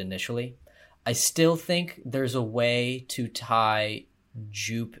thought it did initially. I still think there's a way to tie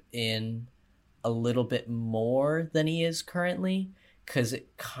Jupe in a little bit more than he is currently, because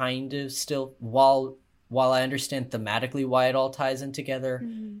it kind of still, while I understand thematically why it all ties in together,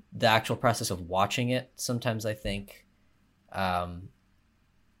 the actual process of watching it, sometimes I think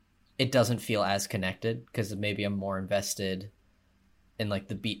it doesn't feel as connected, because maybe I'm more invested in like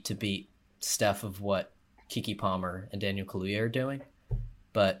the beat to beat stuff of what Keke Palmer and Daniel Kaluuya are doing.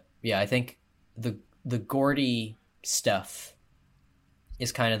 But yeah, I think the Gordy stuff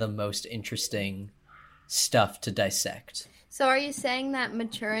is kind of the most interesting stuff to dissect. So are you saying that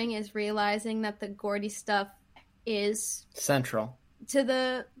maturing is realizing that the Gordy stuff is central to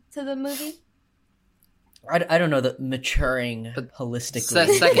the movie? I don't know that maturing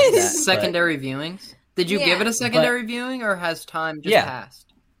holistically. Secondary viewings? Did you give it a secondary viewing, or has time just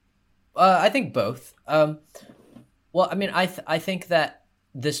passed? I think both. Well, I mean, I think that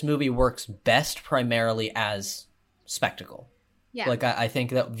this movie works best primarily as spectacle. Yeah. Like, I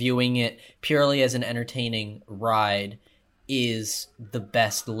think that viewing it purely as an entertaining ride is the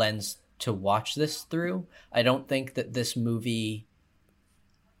best lens to watch this through. I don't think that this movie...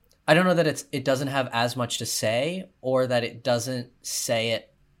 I don't know that it doesn't have as much to say, or that it doesn't say it.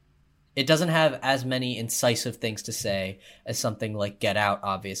 It doesn't have as many incisive things to say as something like Get Out,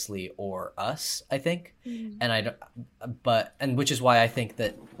 obviously, or Us, I think. And which is why I think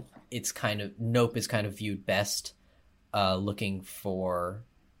that Nope is kind of viewed best looking for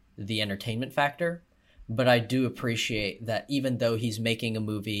the entertainment factor. But I do appreciate that even though he's making a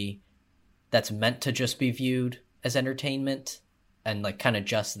movie that's meant to just be viewed as entertainment and like kind of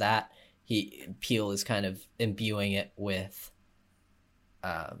just that, Peele is kind of imbuing it with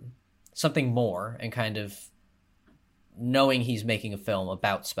something more, and kind of knowing he's making a film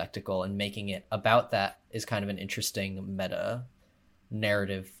about spectacle and making it about that is kind of an interesting meta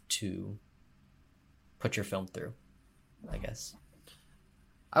narrative to put your film through, I guess.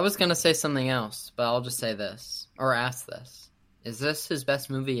 I was going to say something else, but I'll just say this, or ask this. Is this his best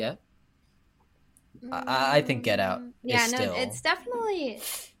movie yet? I think Get Out is still... it's definitely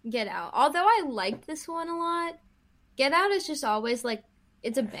Get Out. Although I liked this one a lot, Get Out is just always like,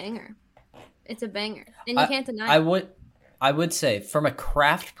 it's a banger. It's a banger. And you can't deny it. I would say, from a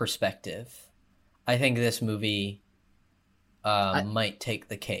craft perspective, I think this movie might take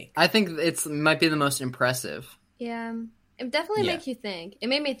the cake. I think it might be the most impressive. Yeah. It definitely makes you think. It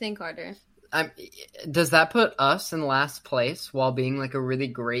made me think harder. Does that put Us in last place while being like a really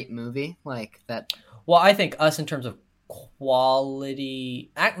great movie like that? Well, I think Us in terms of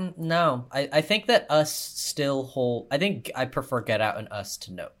quality. No, I think that Us still hold. I think I prefer Get Out and Us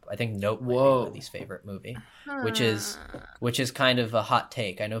to Nope. I think Nope might be Lily's favorite movie, which is kind of a hot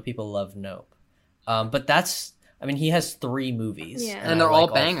take. I know people love Nope, but that's. I mean, he has 3 movies, and they're all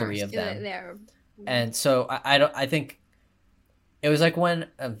bangers. 3 of them. And so I think. It was like when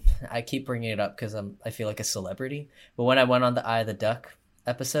I keep bringing it up because I feel like a celebrity. But when I went on the Eye of the Duck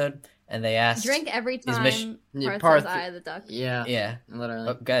episode and they asked, drink every time Parth says Eye of the Duck. Yeah, literally.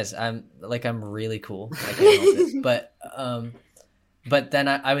 Oh, guys, I'm really cool. I can't help it. But then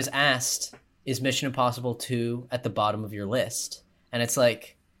I was asked, is Mission Impossible 2 at the bottom of your list? And it's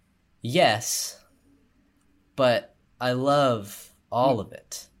like, yes, but I love all of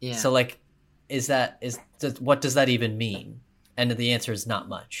it. Yeah. So like, what does that even mean? And the answer is not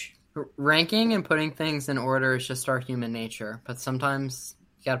much. Ranking and putting things in order is just our human nature. But sometimes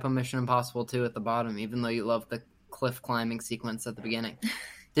you gotta put Mission Impossible 2 at the bottom, even though you love the cliff climbing sequence at the beginning.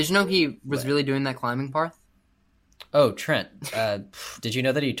 Did you know he was really doing that climbing, Parth? Oh, Trent. Did you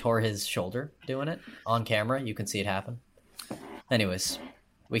know that he tore his shoulder doing it? On camera, you can see it happen. Anyways,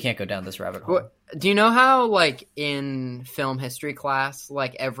 we can't go down this rabbit hole. Do you know how, like, in film history class,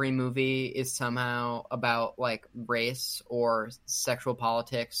 like, every movie is somehow about, like, race or sexual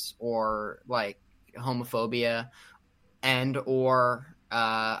politics or, like, homophobia or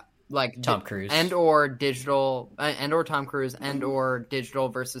like... Tom Cruise. or digital... or Tom Cruise or digital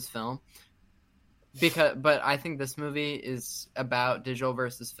versus film. But I think this movie is about digital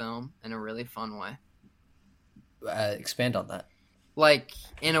versus film in a really fun way. Expand on that. Like,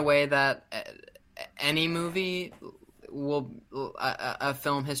 in a way that... any movie a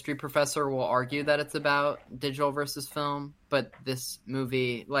film history professor will argue that it's about digital versus film, but this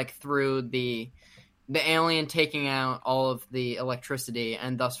movie, like, through the alien taking out all of the electricity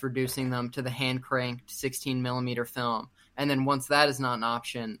and thus reducing them to the hand cranked 16 millimeter film, and then once that is not an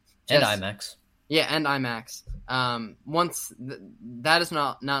option, and IMAX. Yeah, and IMAX. Once that is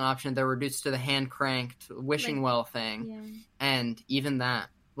not an option, they're reduced to the hand cranked wishing well thing, and even that,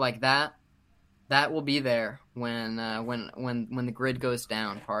 like that. That will be there when the grid goes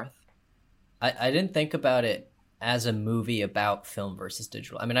down, Parth. I didn't think about it as a movie about film versus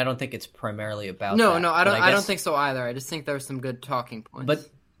digital. I mean, I don't think it's primarily about No, that, I don't think so either. I just think there's some good talking points.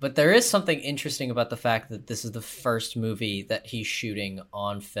 But there is something interesting about the fact that this is the first movie that he's shooting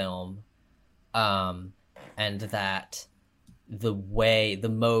on film, and that the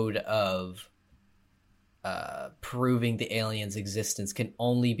mode of proving the alien's existence can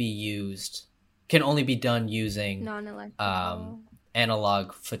only be done using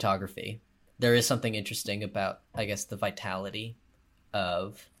analog photography. There is something interesting about, I guess, the vitality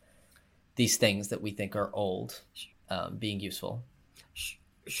of these things that we think are old being useful.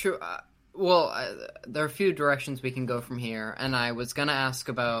 Sure. There are a few directions we can go from here, and I was going to ask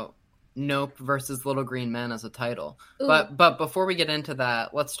about Nope versus Little Green Men as a title. Ooh. But before we get into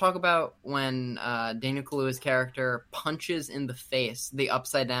that, let's talk about when Daniel Kaluuya's character punches in the face the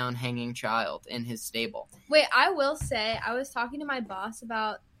upside down hanging child in his stable. Wait, I will say, I was talking to my boss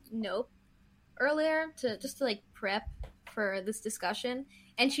about Nope earlier to like prep for this discussion,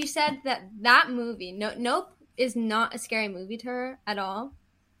 and she said that movie, Nope, is not a scary movie to her at all,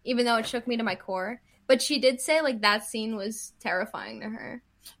 even though it shook me to my core. But she did say like that scene was terrifying to her.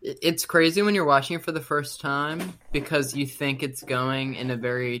 It's crazy when you're watching it for the first time because you think it's going in a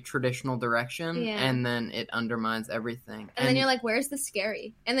very traditional direction, and then it undermines everything. And then you're like, where's the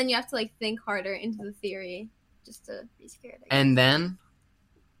scary? And then you have to like think harder into the theory just to be scared. And then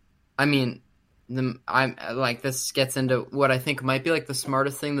I mean, I'm like, this gets into what I think might be like the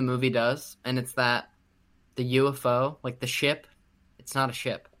smartest thing the movie does, and it's that the UFO, like the ship, it's not a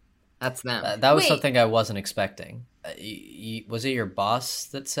ship. That's them. That was Wait. something I wasn't expecting. Was it your boss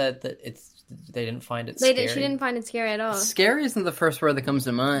that said that they didn't find it scary? She didn't find it scary at all. Scary isn't the first word that comes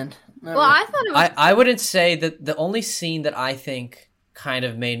to mind. Well, I thought it was. I wouldn't say that. The only scene that I think kind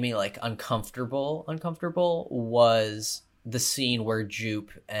of made me like uncomfortable was the scene where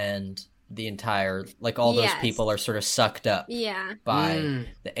Jupe and the entire, like, all those people are sort of sucked up by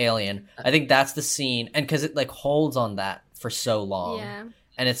the alien. I think that's the scene, and because it like holds on that for so long,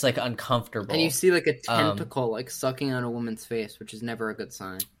 and it's like uncomfortable, and you see like a tentacle like sucking on a woman's face, which is never a good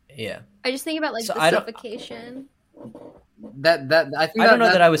sign. Yeah, I just think about like So the I don't- suffocation. I think I don't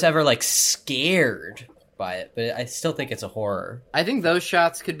know that I was ever like scared by it, but I still think it's a horror. I think those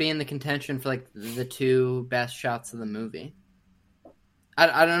shots could be in the contention for like the 2 best shots of the movie.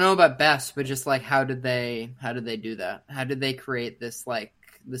 I don't know about best, but just like how did they do that? How did they create this like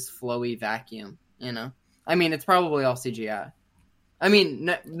this flowy vacuum? You know, I mean, it's probably all CGI. I mean,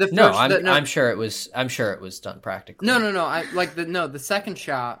 I'm sure it was. I'm sure it was done practically. No. The second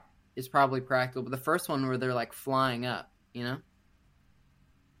shot is probably practical, but the first one where they're like flying up, you know.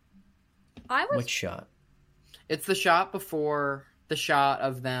 Which shot? It's the shot before the shot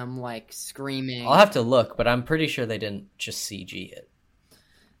of them like screaming. I'll have to look, but I'm pretty sure they didn't just CG it.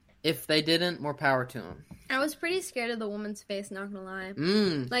 If they didn't, more power to them. I was pretty scared of the woman's face. Not gonna lie,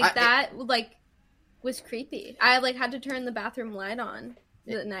 that was creepy. I like had to turn the bathroom light on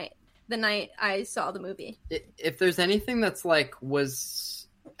the night I saw the movie. If there's anything that's like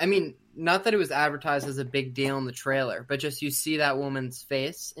I mean, not that it was advertised as a big deal in the trailer, but just you see that woman's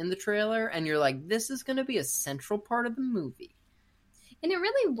face in the trailer, and you're like, this is going to be a central part of the movie. And it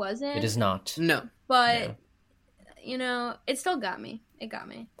really wasn't. It is not. No. But, you know, it still got me. It got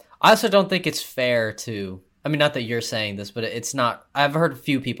me. I also don't think it's fair to... I mean, not that you're saying this, but it's not... I've heard a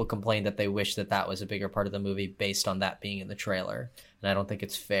few people complain that they wish that was a bigger part of the movie based on that being in the trailer. And I don't think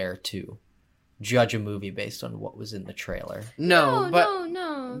it's fair to judge a movie based on what was in the trailer. No.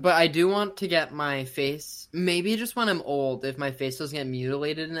 No. But I do want to get my face... Maybe just when I'm old, if my face doesn't get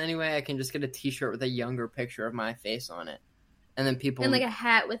mutilated in any way, I can just get a t-shirt with a younger picture of my face on it. And then people... And like a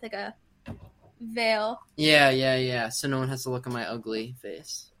hat with like a veil. Yeah. So no one has to look at my ugly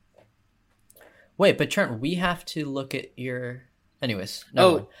face. Wait, but Trent, we have to look at your... Anyways.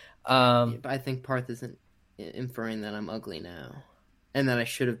 But I think Parth isn't inferring that I'm ugly now. And that I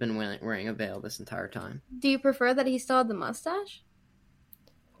should have been wearing a veil this entire time. Do you prefer that he still had the mustache?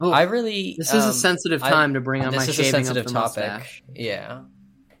 Oh, I really... This is a sensitive time to bring up my This is a shaving sensitive of the topic. mustache. Yeah.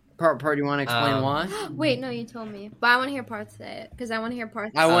 Part, do you want to explain why? Wait, no, you told me. But I want to hear Parth say it. Because I want to hear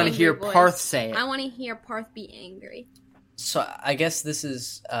Parth I want to hear voice. Parth say it. I want to hear Parth be angry. So I guess this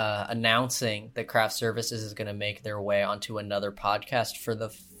is announcing that Craft Services is going to make their way onto another podcast for the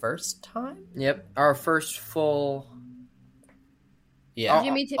first time? Yep. Our full... Yeah.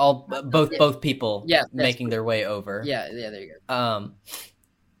 Jimmy T- both people making their way over. Yeah, there you go.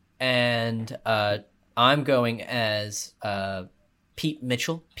 And I'm going as Pete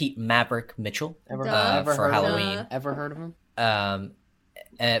Maverick Mitchell Ever for heard Halloween. Of him? Ever heard of him?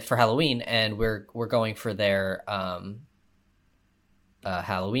 For Halloween, and we're going for their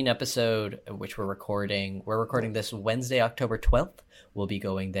Halloween episode, which we're recording. We're recording this Wednesday, October 12th. We'll be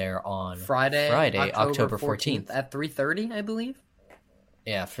going there on Friday, October 14th at 3:30, I believe.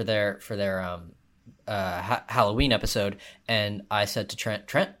 Yeah, for their Halloween episode, and I said to Trent,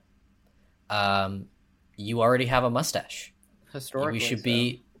 you already have a mustache.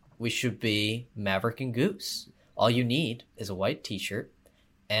 Historically, we should be Maverick and Goose. All you need is a white T-shirt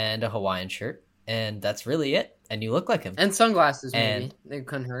and a Hawaiian shirt, and that's really it. And you look like him. And sunglasses, maybe they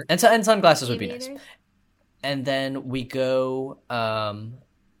couldn't hurt. And sunglasses would be nice. And then we go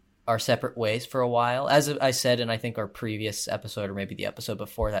our separate ways for a while. As I said in I think our previous episode, or maybe the episode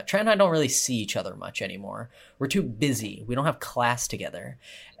before that, Trent and I don't really see each other much anymore. We're too busy. We don't have class together.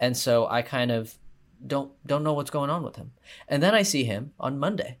 And so I kind of don't know what's going on with him. And then I see him on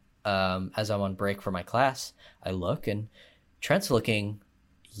Monday. As I'm on break for my class, I look and Trent's looking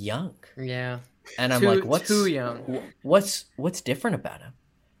young. Yeah. And I'm like, what's too young? What's different about him?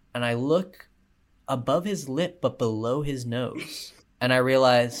 And I look above his lip but below his nose. And I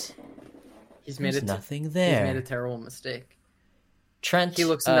realize there's nothing there. He's made a terrible mistake. Trent he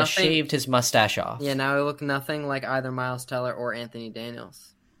looks shaved his mustache off. Yeah, now he looks nothing like either Miles Teller or Anthony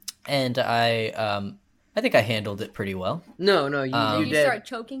Daniels. And I I think I handled it pretty well. No, you Did you did. start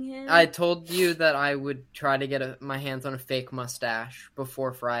choking him? I told you that I would try to get my hands on a fake mustache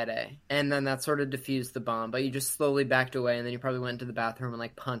before Friday, and then that sort of diffused the bomb. But you just slowly backed away, and then you probably went into the bathroom and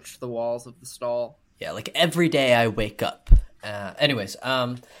like punched the walls of the stall. Yeah, like every day I wake up.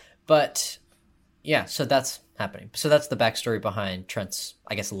 But yeah, so that's happening. So that's the backstory behind Trent's,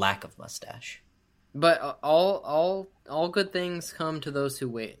 I guess, lack of mustache. But all good things come to those who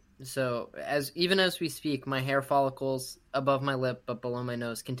wait. So even as we speak, my hair follicles above my lip but below my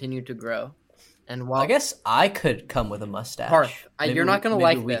nose continue to grow. And while I guess I could come with a mustache. Parth, you're not going to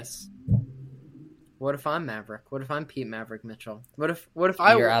like this. What if I'm Maverick? What if I'm Pete Maverick Mitchell? What if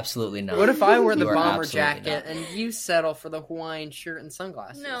You're absolutely not. What if I wear the You are bomber absolutely jacket not. and you settle for the Hawaiian shirt and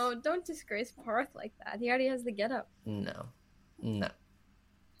sunglasses? No, don't disgrace Parth like that. He already has the getup. No.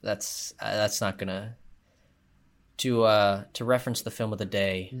 That's not gonna. To reference the film of the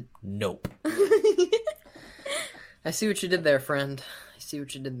day, nope. I see what you did there, friend. I see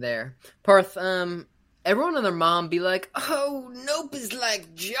what you did there. Parth, everyone and their mom be like, oh, Nope is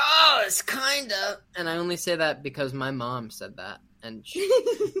like Jaws, kinda. And I only say that because my mom said that. And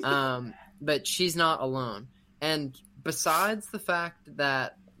but she's not alone. And besides the fact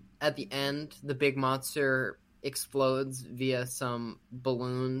that at the end, the big monster explodes via some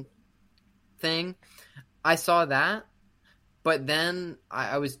balloon thing, I saw that. But then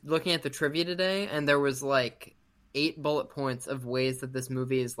I was looking at the trivia today, and there was like 8 bullet points of ways that this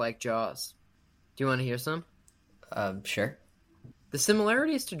movie is like Jaws. Do you want to hear some? Sure. The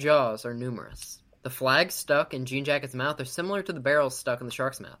similarities to Jaws are numerous. The flags stuck in Jean Jacket's mouth are similar to the barrels stuck in the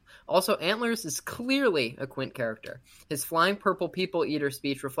shark's mouth. Also, Antlers is clearly a Quint character. His flying purple people eater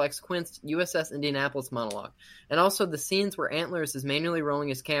speech reflects Quint's USS Indianapolis monologue. And also, the scenes where Antlers is manually rolling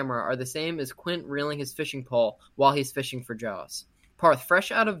his camera are the same as Quint reeling his fishing pole while he's fishing for Jaws. Parth,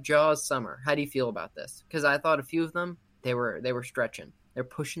 fresh out of Jaws summer, how do you feel about this? Because I thought a few of them, they were stretching. They're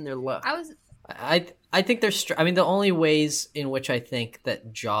pushing their luck. I think there's. The only ways in which I think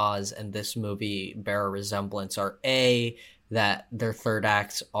that Jaws and this movie bear a resemblance are A, that their third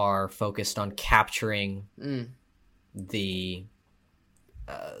acts are focused on capturing the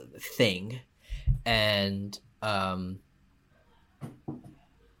thing, and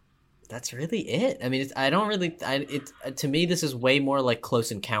that's really it. I mean, to me, this is way more like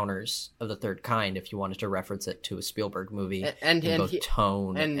Close Encounters of the Third Kind, if you wanted to reference it to a Spielberg movie, in both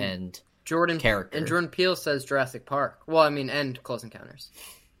tone and character. And Jordan Peele says Jurassic Park. Well, and Close Encounters.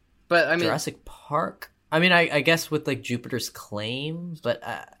 But Jurassic Park. I guess with like Jupiter's Claim, but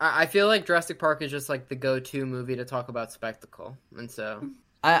I feel like Jurassic Park is just like the go-to movie to talk about spectacle, and so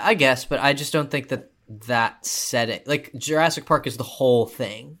I guess, but I just don't think that setting, like Jurassic Park, is the whole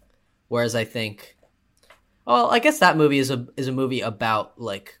thing. Whereas I think, I guess that movie is a movie about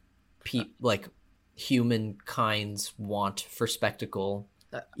like humankind's want for spectacle,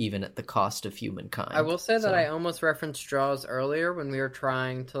 even at the cost of humankind. I will say that I almost referenced Jaws earlier when we were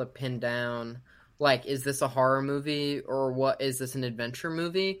trying to pin down, like, is this a horror movie or what is this, an adventure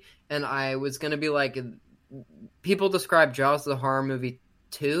movie? And I was going to be like, people describe Jaws as a horror movie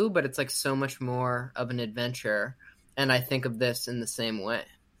too, but it's like so much more of an adventure. And I think of this in the same way.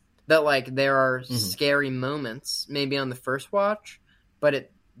 That, like, there are scary moments, maybe on the first watch, but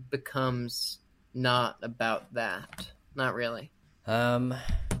it becomes not about that. Not really. What are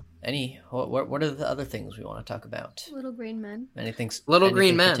the other things we want to talk about? Little Green Men. Anything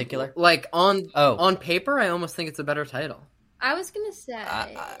Green Men. Particular? Like, on paper, I almost think it's a better title. I was going to say...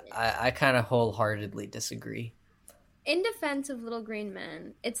 I kind of wholeheartedly disagree. In defense of Little Green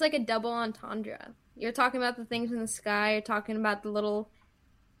Men, it's like a double entendre. You're talking about the things in the sky, you're talking about the little...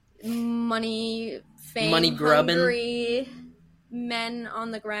 money grubbing hungry men on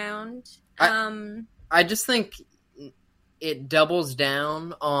the ground. I just think it doubles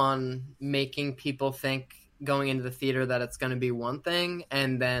down on making people think going into the theater that it's going to be one thing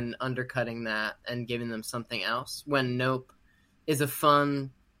and then undercutting that and giving them something else, when Nope is a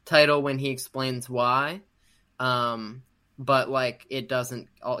fun title when he explains why, but like it doesn't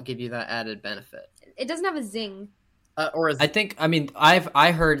give you that added benefit. It doesn't have a zing. I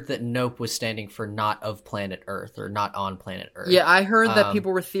heard that Nope was standing for not of planet Earth or not on planet Earth. Yeah, I heard that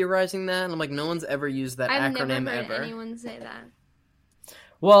people were theorizing that, and I'm like, no one's ever used that I've acronym never heard ever. anyone say that.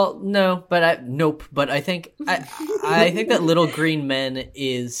 Well, no, but I think I think that Little Green Men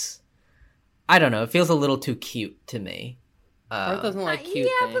is, I don't know, it feels a little too cute to me. Art doesn't like cute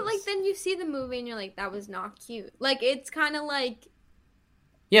things. But like then you see the movie and you're like, that was not cute. Like it's kind of like.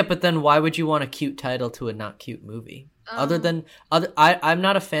 Yeah, but then why would you want a cute title to a not cute movie? I'm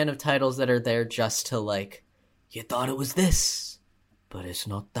not a fan of titles that are there just to like, you thought it was this. but it's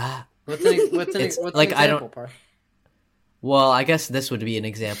not that. What's an It's example, like, I don't- Parth? Well, I guess this would be an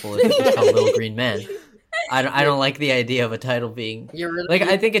example if it was called Little Green Man. I don't like the idea of a title being You're really- like,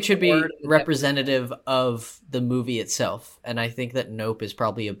 I think it should be word is representative of the movie itself, and I think that Nope is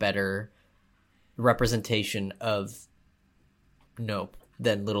probably a better representation of Nope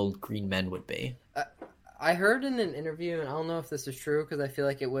than Little Green Men would be. I heard in an interview, and I don't know if this is true because I feel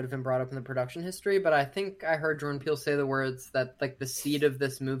like it would have been brought up in the production history, but I think I heard Jordan Peele say the words that like the seed of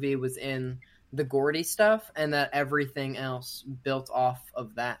this movie was in the Gordy stuff, and that everything else built off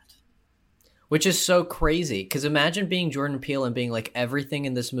of that. Which is so crazy, because imagine being Jordan Peele and being like, everything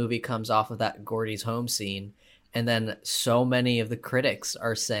in this movie comes off of that Gordy's home scene, and then so many of the critics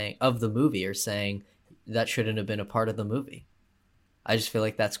are saying of the movie are saying that shouldn't have been a part of the movie. I just feel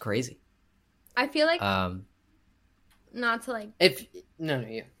like that's crazy. I feel like Um, not to like. No,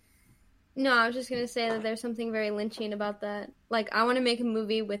 you. No, I was just gonna say that there's something very Lynchian about that. Like, I want to make a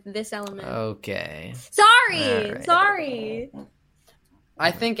movie with this element. okay. Sorry, All right. sorry.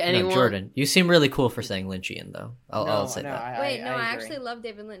 I think anyone. No, Jordan, you seem really cool for saying Lynchian, though. I'll say that. Wait, no, I agree. actually love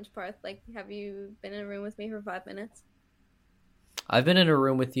David Lynch. Parth, like, have you been in a room with me for 5 minutes? I've been in a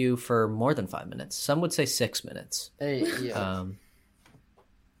room with you for more than 5 minutes. Some would say 6 minutes. Hey, yeah.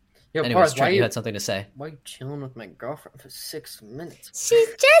 Yo, Anyways, Parth, Trent, you had something to say. Why are you chilling with my girlfriend for 6 minutes? She's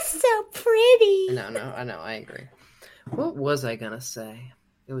just so pretty. I know, I agree. What was I gonna say?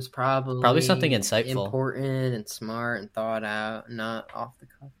 It was probably something insightful, important and smart and thought out, not off the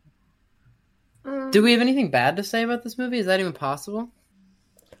cuff. Do we have anything bad to say about this movie? Is that even possible?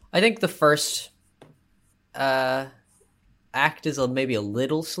 I think the first act is maybe a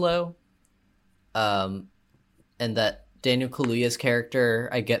little slow, and that Daniel Kaluuya's character,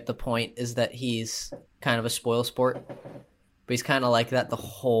 I get the point, is that he's kind of a spoil sport, but he's kind of like that the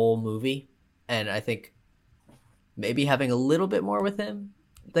whole movie, and I think maybe having a little bit more with him,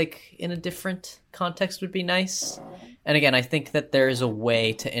 like in a different context, would be nice. And again, I think that there's a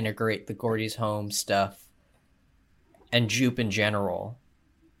way to integrate the Gordy's home stuff and Jupe in general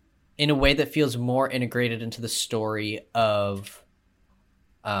in a way that feels more integrated into the story of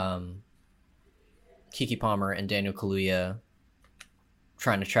Keke Palmer and Daniel Kaluuya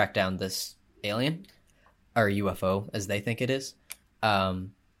trying to track down this alien, or UFO as they think it is. But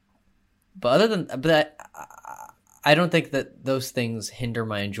other than that, I don't think that those things hinder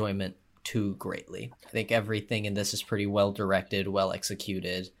my enjoyment too greatly. I think everything in this is pretty well directed, well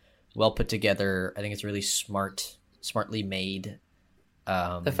executed, well put together. I think it's really smartly made.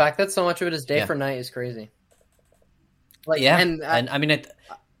 The fact that so much of it is day for night is crazy. Like, yeah, and I mean,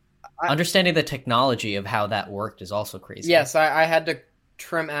 understanding the technology of how that worked is also crazy. Yes, I had to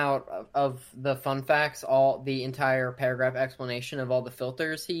trim out of the fun facts the entire paragraph explanation of all the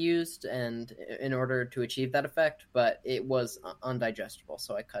filters he used, and in order to achieve that effect, but it was undigestible,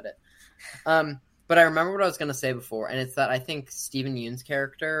 so I cut it. But I remember what I was going to say before, and it's that I think Steven Yeun's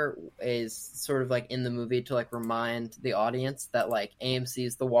character is sort of like in the movie to like remind the audience that like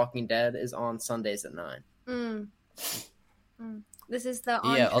AMC's The Walking Dead is on Sundays at 9. This is the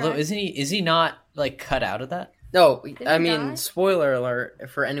although is he not like cut out of that? No, Did I he mean, die? spoiler alert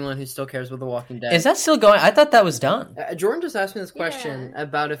for anyone who still cares about The Walking Dead. Is that still going? I thought that was done. Jordan just asked me this question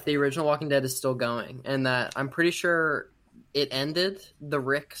about if the original Walking Dead is still going, and that I'm pretty sure it ended the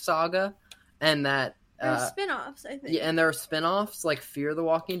Rick saga, and that There's spin-offs, I think. yeah, and there are spin-offs like Fear the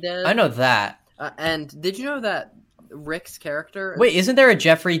Walking Dead. I know that. And did you know that Rick's character? Wait, isn't there a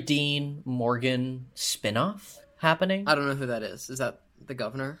Jeffrey Dean Morgan spinoff happening? I don't know who that is. Is that the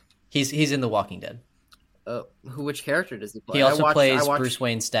governor? He's in The Walking Dead. Which character does he play? He also plays Bruce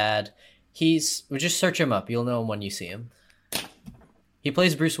Wayne's dad. Just search him up. You'll know him when you see him. He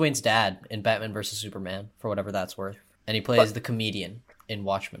plays Bruce Wayne's dad in Batman vs Superman, for whatever that's worth, and he plays the comedian in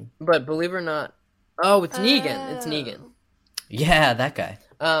Watchmen. But believe it or not, it's Negan. It's Negan. Yeah, that guy.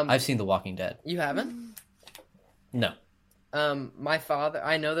 I've seen The Walking Dead. You haven't? No. My father.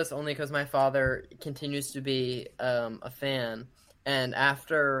 I know this only because my father continues to be a fan. And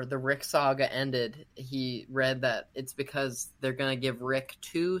after the Rick saga ended, he read that it's because they're going to give Rick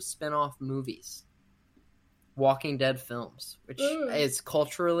 2 spin-off movies. Walking Dead films, which is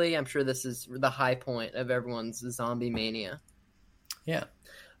culturally, I'm sure this is the high point of everyone's zombie mania. Yeah.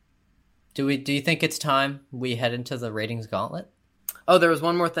 Do you think it's time we head into the ratings gauntlet? Oh, there was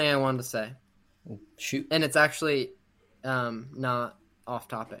one more thing I wanted to say. Shoot. And it's actually not off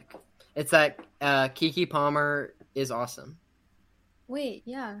topic. It's that Keke Palmer is awesome. Wait,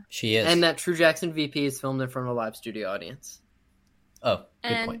 yeah. She is. And that True Jackson VP is filmed in front of a live studio audience. Oh,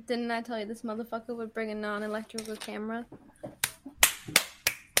 good and point. didn't I tell you this motherfucker would bring a non-electrical camera?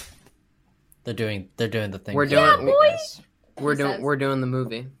 They're doing the thing. We're doing We're doing the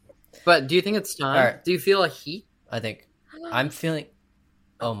movie. But do you think it's time? All right. Do you feel a heat? I think I'm feeling.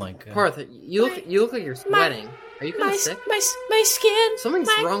 Oh my god. Parth, you look like you're sweating. Are you kind of sick? My skin. Something's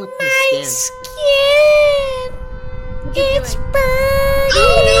wrong with your skin. Skin. It's burning.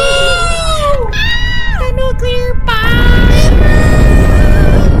 Oh no! A nuclear bomb.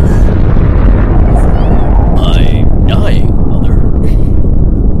 I'm dying, mother.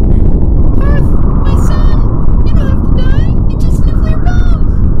 My son, you don't have to die. It's just a nuclear bomb.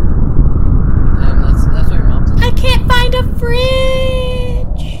 That's what your mom said. I can't find a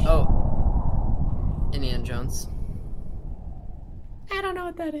fridge. Oh, Indiana Jones. I don't know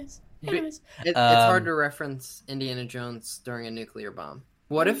what that is. Anyways. It's hard to reference Indiana Jones during a nuclear bomb.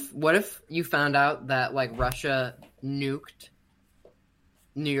 What if you found out that like Russia nuked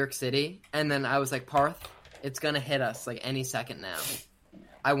New York City, and then I was like, Parth, it's gonna hit us like any second now.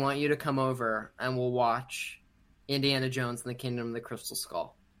 I want you to come over and we'll watch Indiana Jones and the Kingdom of the Crystal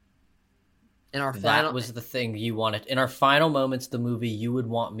Skull. That was the thing you wanted. In our final moments, the movie you would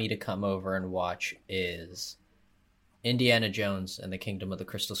want me to come over and watch is Indiana Jones and the Kingdom of the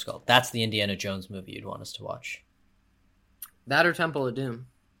Crystal Skull. That's the Indiana Jones movie you'd want us to watch. That or Temple of Doom.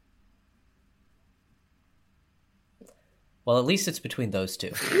 Well, at least it's between those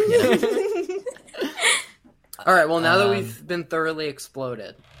two. You know? All right, well, now that we've been thoroughly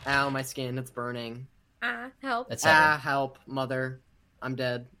exploded. Ow, my skin, it's burning. Help. Help, mother. I'm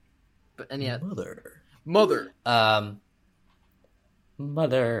dead. And yet... Mother.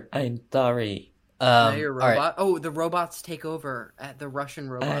 Mother, I'm sorry. Now you're a robot. Right. Oh, the robots take over. The Russian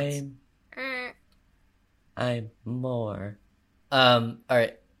robots. I'm more. All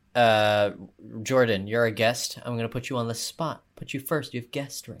right. Jordan, you're a guest. I'm going to put you on the spot. Put you first. You have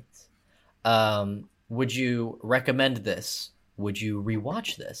guest rights. Would you recommend this? Would you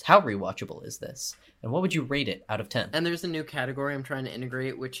rewatch this? How rewatchable is this? And what would you rate it out of 10? And there's a new category I'm trying to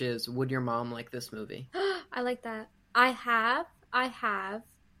integrate, which is, would your mom like this movie? I like that. I have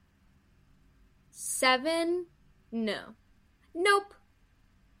 7. No. Nope.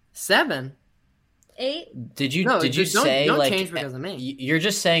 7? 8. Did you say don't like change because of me. You're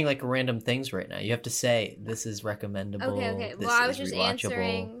just saying like random things right now. You have to say this is recommendable. Okay. This well, I was is just rewatchable.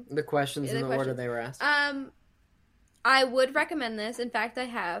 answering the questions in the order they were asked. I would recommend this. In fact, I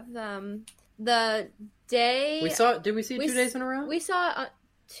have the day we saw. Did we see it 2 days in a row? We saw it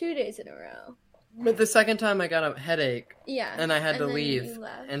 2 days in a row. But the second time I got a headache. Yeah. And I had to leave.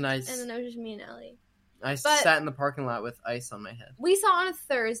 And then it was just me and Ellie. I sat in the parking lot with ice on my head. We saw on a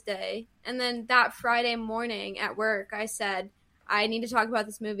Thursday, and then that Friday morning at work, I said, I need to talk about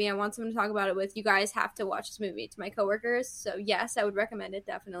this movie. I want someone to talk about it with. You guys have to watch this movie to my coworkers. So, yes, I would recommend it,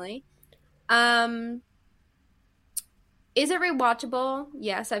 definitely. Is it rewatchable?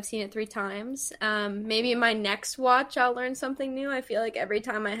 Yes, I've seen it 3 times. Maybe in my next watch, I'll learn something new. I feel like every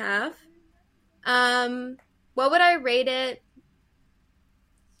time I have. What would I rate it?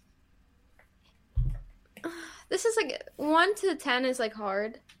 This is like 1 to 10 is like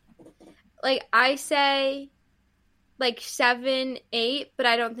hard. Like I say like 7, 8, but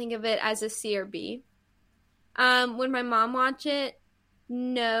I don't think of it as a C or B. Would my mom watch it?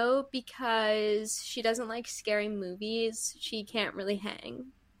 No, because she doesn't like scary movies. She can't really hang.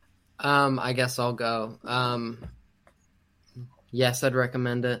 I guess I'll go. Yes, I'd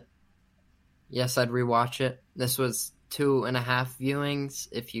recommend it. Yes, I'd rewatch it. This was 2.5 viewings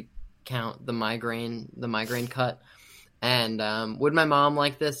if you count the migraine cut. And would my mom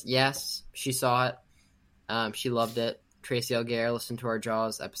like this? Yes, she saw it. She loved it. Tracy Elgair listened to our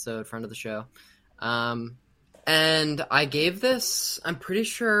Jaws episode, friend of the show. And I gave this, I'm pretty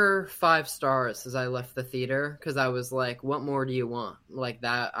sure 5 stars as I left the theater, because I was like, what more do you want? Like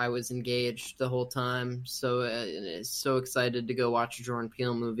that, I was engaged the whole time, so excited to go watch a Jordan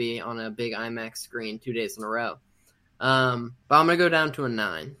Peele movie on a big IMAX screen 2 days in a row. But I'm going to go down to a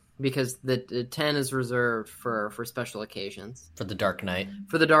 9, because the 10 is reserved for special occasions. For The Dark Knight.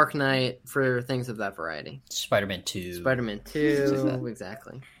 For The Dark Knight, for things of that variety. Spider-Man 2. Spider-Man 2,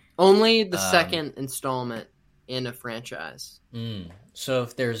 exactly. Only the second installment in a franchise. So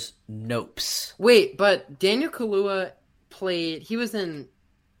if there's Nopes. Wait, but Daniel Kaluuya he was in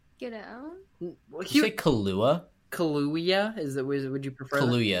Get Out? Did you say Kahlua? Kaluuya? Would you prefer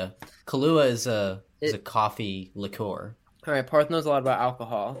Kaluuya. that? Kahlua is a coffee liqueur. Alright, Parth knows a lot about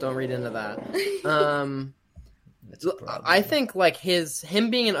alcohol. Don't read into that. I think like him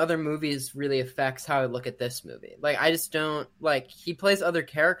being in other movies really affects how I look at this movie. Like I just don't he plays other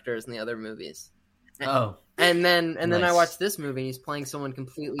characters in the other movies. And then I watched this movie and he's playing someone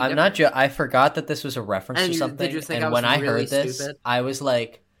completely different. I forgot that this was a reference to something. Did you think and I was when I really heard this, stupid? I was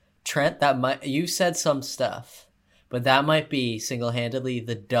like, Trent, you said some stuff, but that might be single-handedly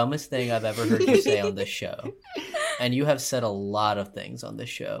the dumbest thing I've ever heard you say on this show. And you have said a lot of things on this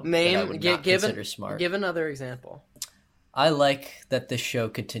show that I would not consider smart. Give another example. I like that this show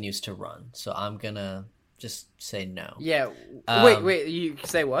continues to run, so I'm gonna just say no. Yeah. Wait. You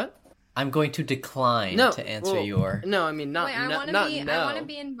say what? I'm going to decline to answer your. No, I mean not. Wait, I no, want to not be. no. I want to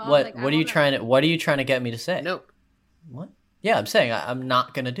be involved. What? Like, What are you trying to? What are you trying to get me to say? Nope. What? Yeah, I'm saying I'm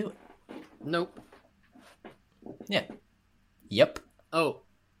not gonna do it. Nope. Yeah. Yep. Oh.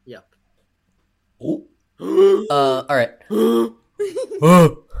 Yep. Oh. All right.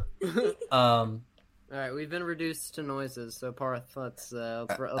 All right, we've been reduced to noises, so Parth, let's wrap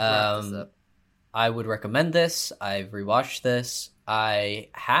this up. I would recommend this. I've rewatched this. I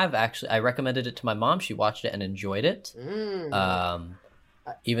recommended it to my mom. She watched it and enjoyed it.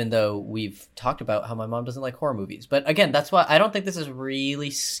 Even though we've talked about how my mom doesn't like horror movies. But again, that's why I don't think this is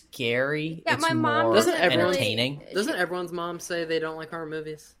really scary. Yeah, it's my mom more doesn't entertaining. Doesn't everyone's mom say they don't like horror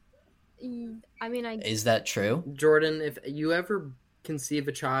movies? I mean, Is that true? Jordan, if you ever conceive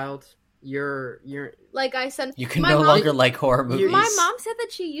a child, you're like I said, you can no longer like horror movies. My mom said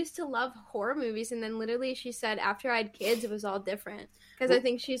that she used to love horror movies, and then literally she said after I had kids, it was all different. Because I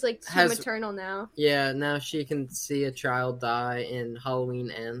think she's like too maternal now. Yeah, now she can see a child die in Halloween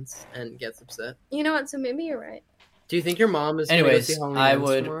Ends and gets upset. You know what? So maybe you're right. Do you think your mom is? Anyways, going to go see Halloween I Ends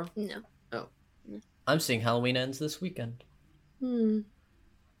would. Tomorrow? No. Oh. I'm seeing Halloween Ends this weekend.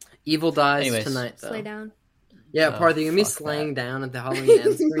 Evil dies tonight. Though. Slay down. Yeah, Parth, you're gonna be slaying down at the Halloween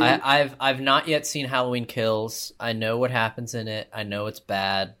Ends screen. I've not yet seen Halloween Kills. I know what happens in it. I know it's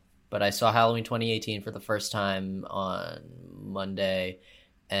bad, but I saw Halloween 2018 for the first time on Monday,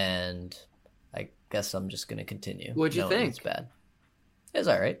 and I guess I'm just gonna continue. What'd you think? It's bad. It's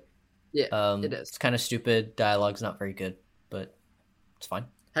all right. Yeah, it is. It's kind of stupid. Dialogue's not very good, but it's fine.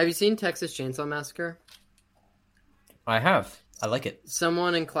 Have you seen Texas Chainsaw Massacre? I have. I like it.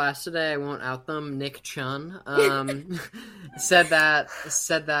 Someone in class today, I won't out them, Nick Chun, said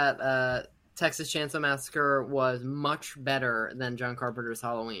that Texas Chainsaw Massacre was much better than John Carpenter's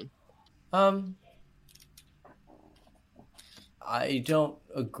Halloween. I don't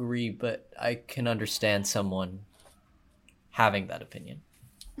agree, but I can understand someone having that opinion.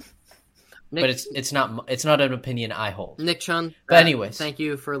 But it's not an opinion I hold. Nick Chun. But anyways, thank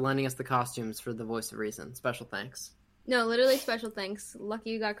you for lending us the costumes for the Voice of Reason. Special thanks. No, literally special thanks. Lucky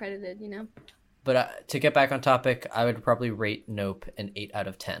you got credited, you know? But to get back on topic, I would probably rate Nope an 8 out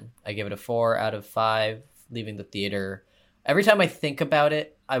of 10. I give it a 4 out of 5, leaving the theater. Every time I think about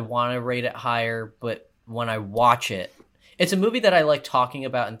it, I want to rate it higher, but when I watch it, it's a movie that I like talking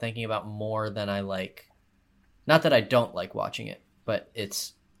about and thinking about more than I like. Not that I don't like watching it, but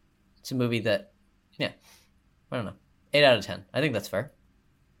it's a movie that, I don't know. 8 out of 10. I think that's fair.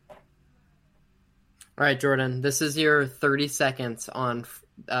 All right, Jordan, this is your 30 seconds on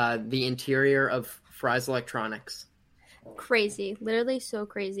the interior of Fry's Electronics. Crazy. Literally so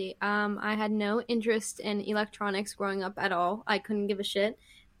crazy. I had no interest in electronics growing up at all. I couldn't give a shit.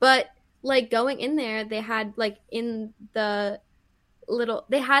 But, like, going in there, they had, like, they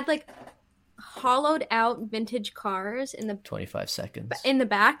had, like, hollowed out vintage cars in the 25 seconds in the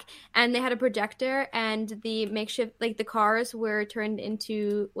back, and they had a projector, and the makeshift, like, the cars were turned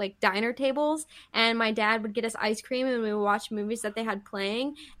into like diner tables, and my dad would get us ice cream and we would watch movies that they had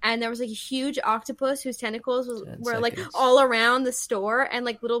playing, and there was like a huge octopus whose tentacles were like all around the store, and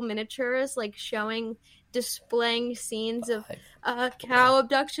like little miniatures like displaying scenes of cow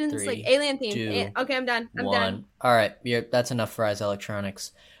abductions, 3, like alien themed. 2, Okay, I'm done. I'm 1. done. All right, that's enough for Fry's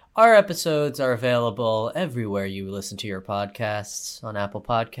Electronics. Our episodes are available everywhere you listen to your podcasts, on Apple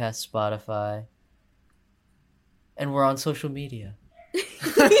Podcasts, Spotify, and we're on social media.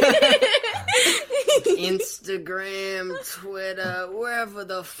 Instagram, Twitter, wherever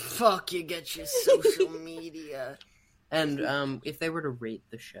the fuck you get your social media. And if they were to rate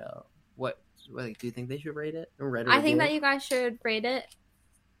the show, what do you think they should rate it? I think that you guys should rate it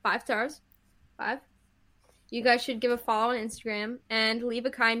 5 stars. 5. You guys should give a follow on Instagram and leave a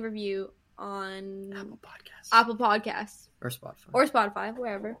kind review on Apple Podcasts. Or Spotify. Or Spotify,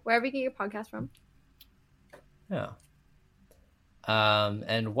 wherever you get your podcast from. Yeah.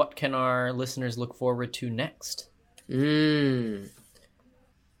 And what can our listeners look forward to next? Oh,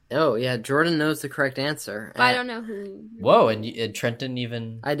 yeah, Jordan knows the correct answer. But I don't know who. Whoa, and Trenton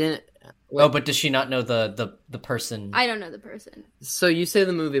even... I didn't... Oh, but does she not know the person? I don't know the person. So you say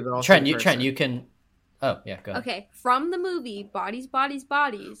the movie, but also Trent, the you can... Oh, yeah, go ahead. Okay, from the movie Bodies, Bodies,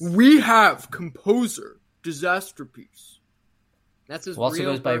 Bodies. We have composer Disasterpiece. That's his Who also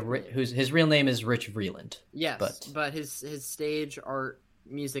real goes by his real name is Rich Vreeland. Yes, but his stage art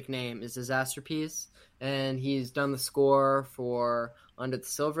music name is Disasterpiece, and he's done the score for Under the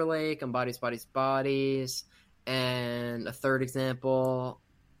Silver Lake and Bodies, Bodies, Bodies, and a third example.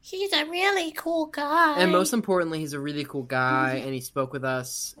 He's a really cool guy. And most importantly, he's a really cool guy, and he spoke with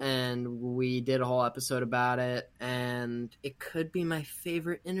us, and we did a whole episode about it, and it could be my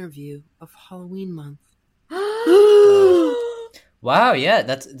favorite interview of Halloween month. Wow, yeah,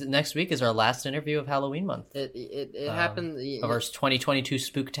 that's next week is our last interview of Halloween month. It happened of our 2022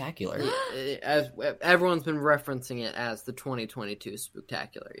 Spooktacular. As everyone's been referencing it as the 2022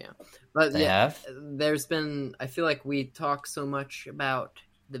 Spooktacular, yeah. But They have? There's been, I feel like we talk so much about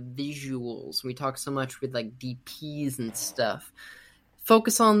the visuals. We talk so much with like DPs and stuff.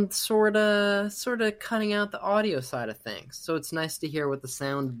 Focus on sort of cutting out the audio side of things. So it's nice to hear what the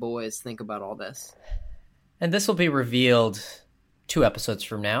sound boys think about all this. And this will be revealed 2 episodes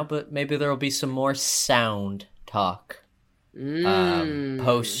from now, but maybe there will be some more sound talk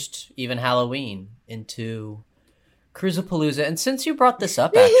post even Halloween into Cruisapalooza. And since you brought this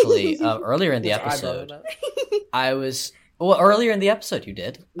up, actually, earlier in the episode, earlier in the episode you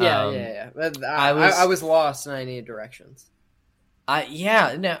did. Yeah. I was lost and I needed directions.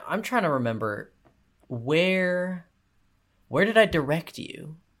 Now I'm trying to remember where did I direct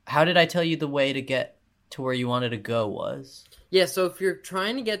you? How did I tell you the way to get to where you wanted to go was? Yeah, so if you're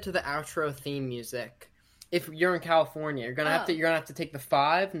trying to get to the outro theme music, if you're in California, you're gonna have to take the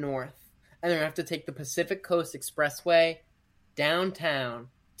 5 north, and then you're gonna have to take the Pacific Coast Expressway downtown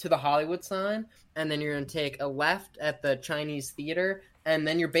to the Hollywood sign, and then you're gonna take a left at the Chinese Theater, and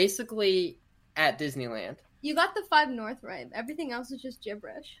then you're basically at Disneyland. You got the 5 north right. Everything else is just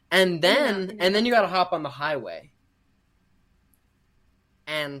gibberish. And then you gotta hop on the highway.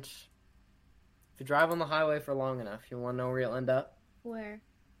 And if you drive on the highway for long enough, you want to know where you'll end up? Where?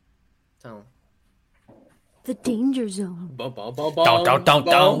 Tell them. The danger zone. now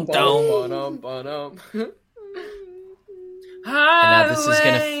this is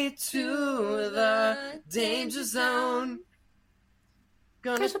gonna Highway to the danger zone.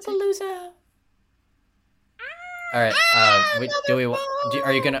 Cruisapalooza. All right.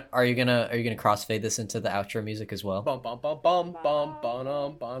 Are you gonna crossfade this into the outro music as well?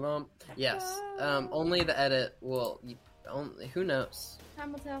 Yes. Only the edit will. Who knows?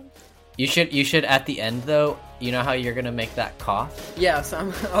 Time will tell. You should at the end though. You know how you're gonna make that cough? Yes.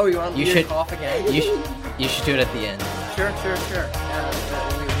 You want me to cough again? You should do it at the end. Sure.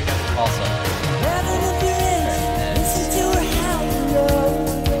 Also.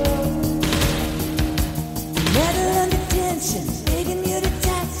 Metal under tension.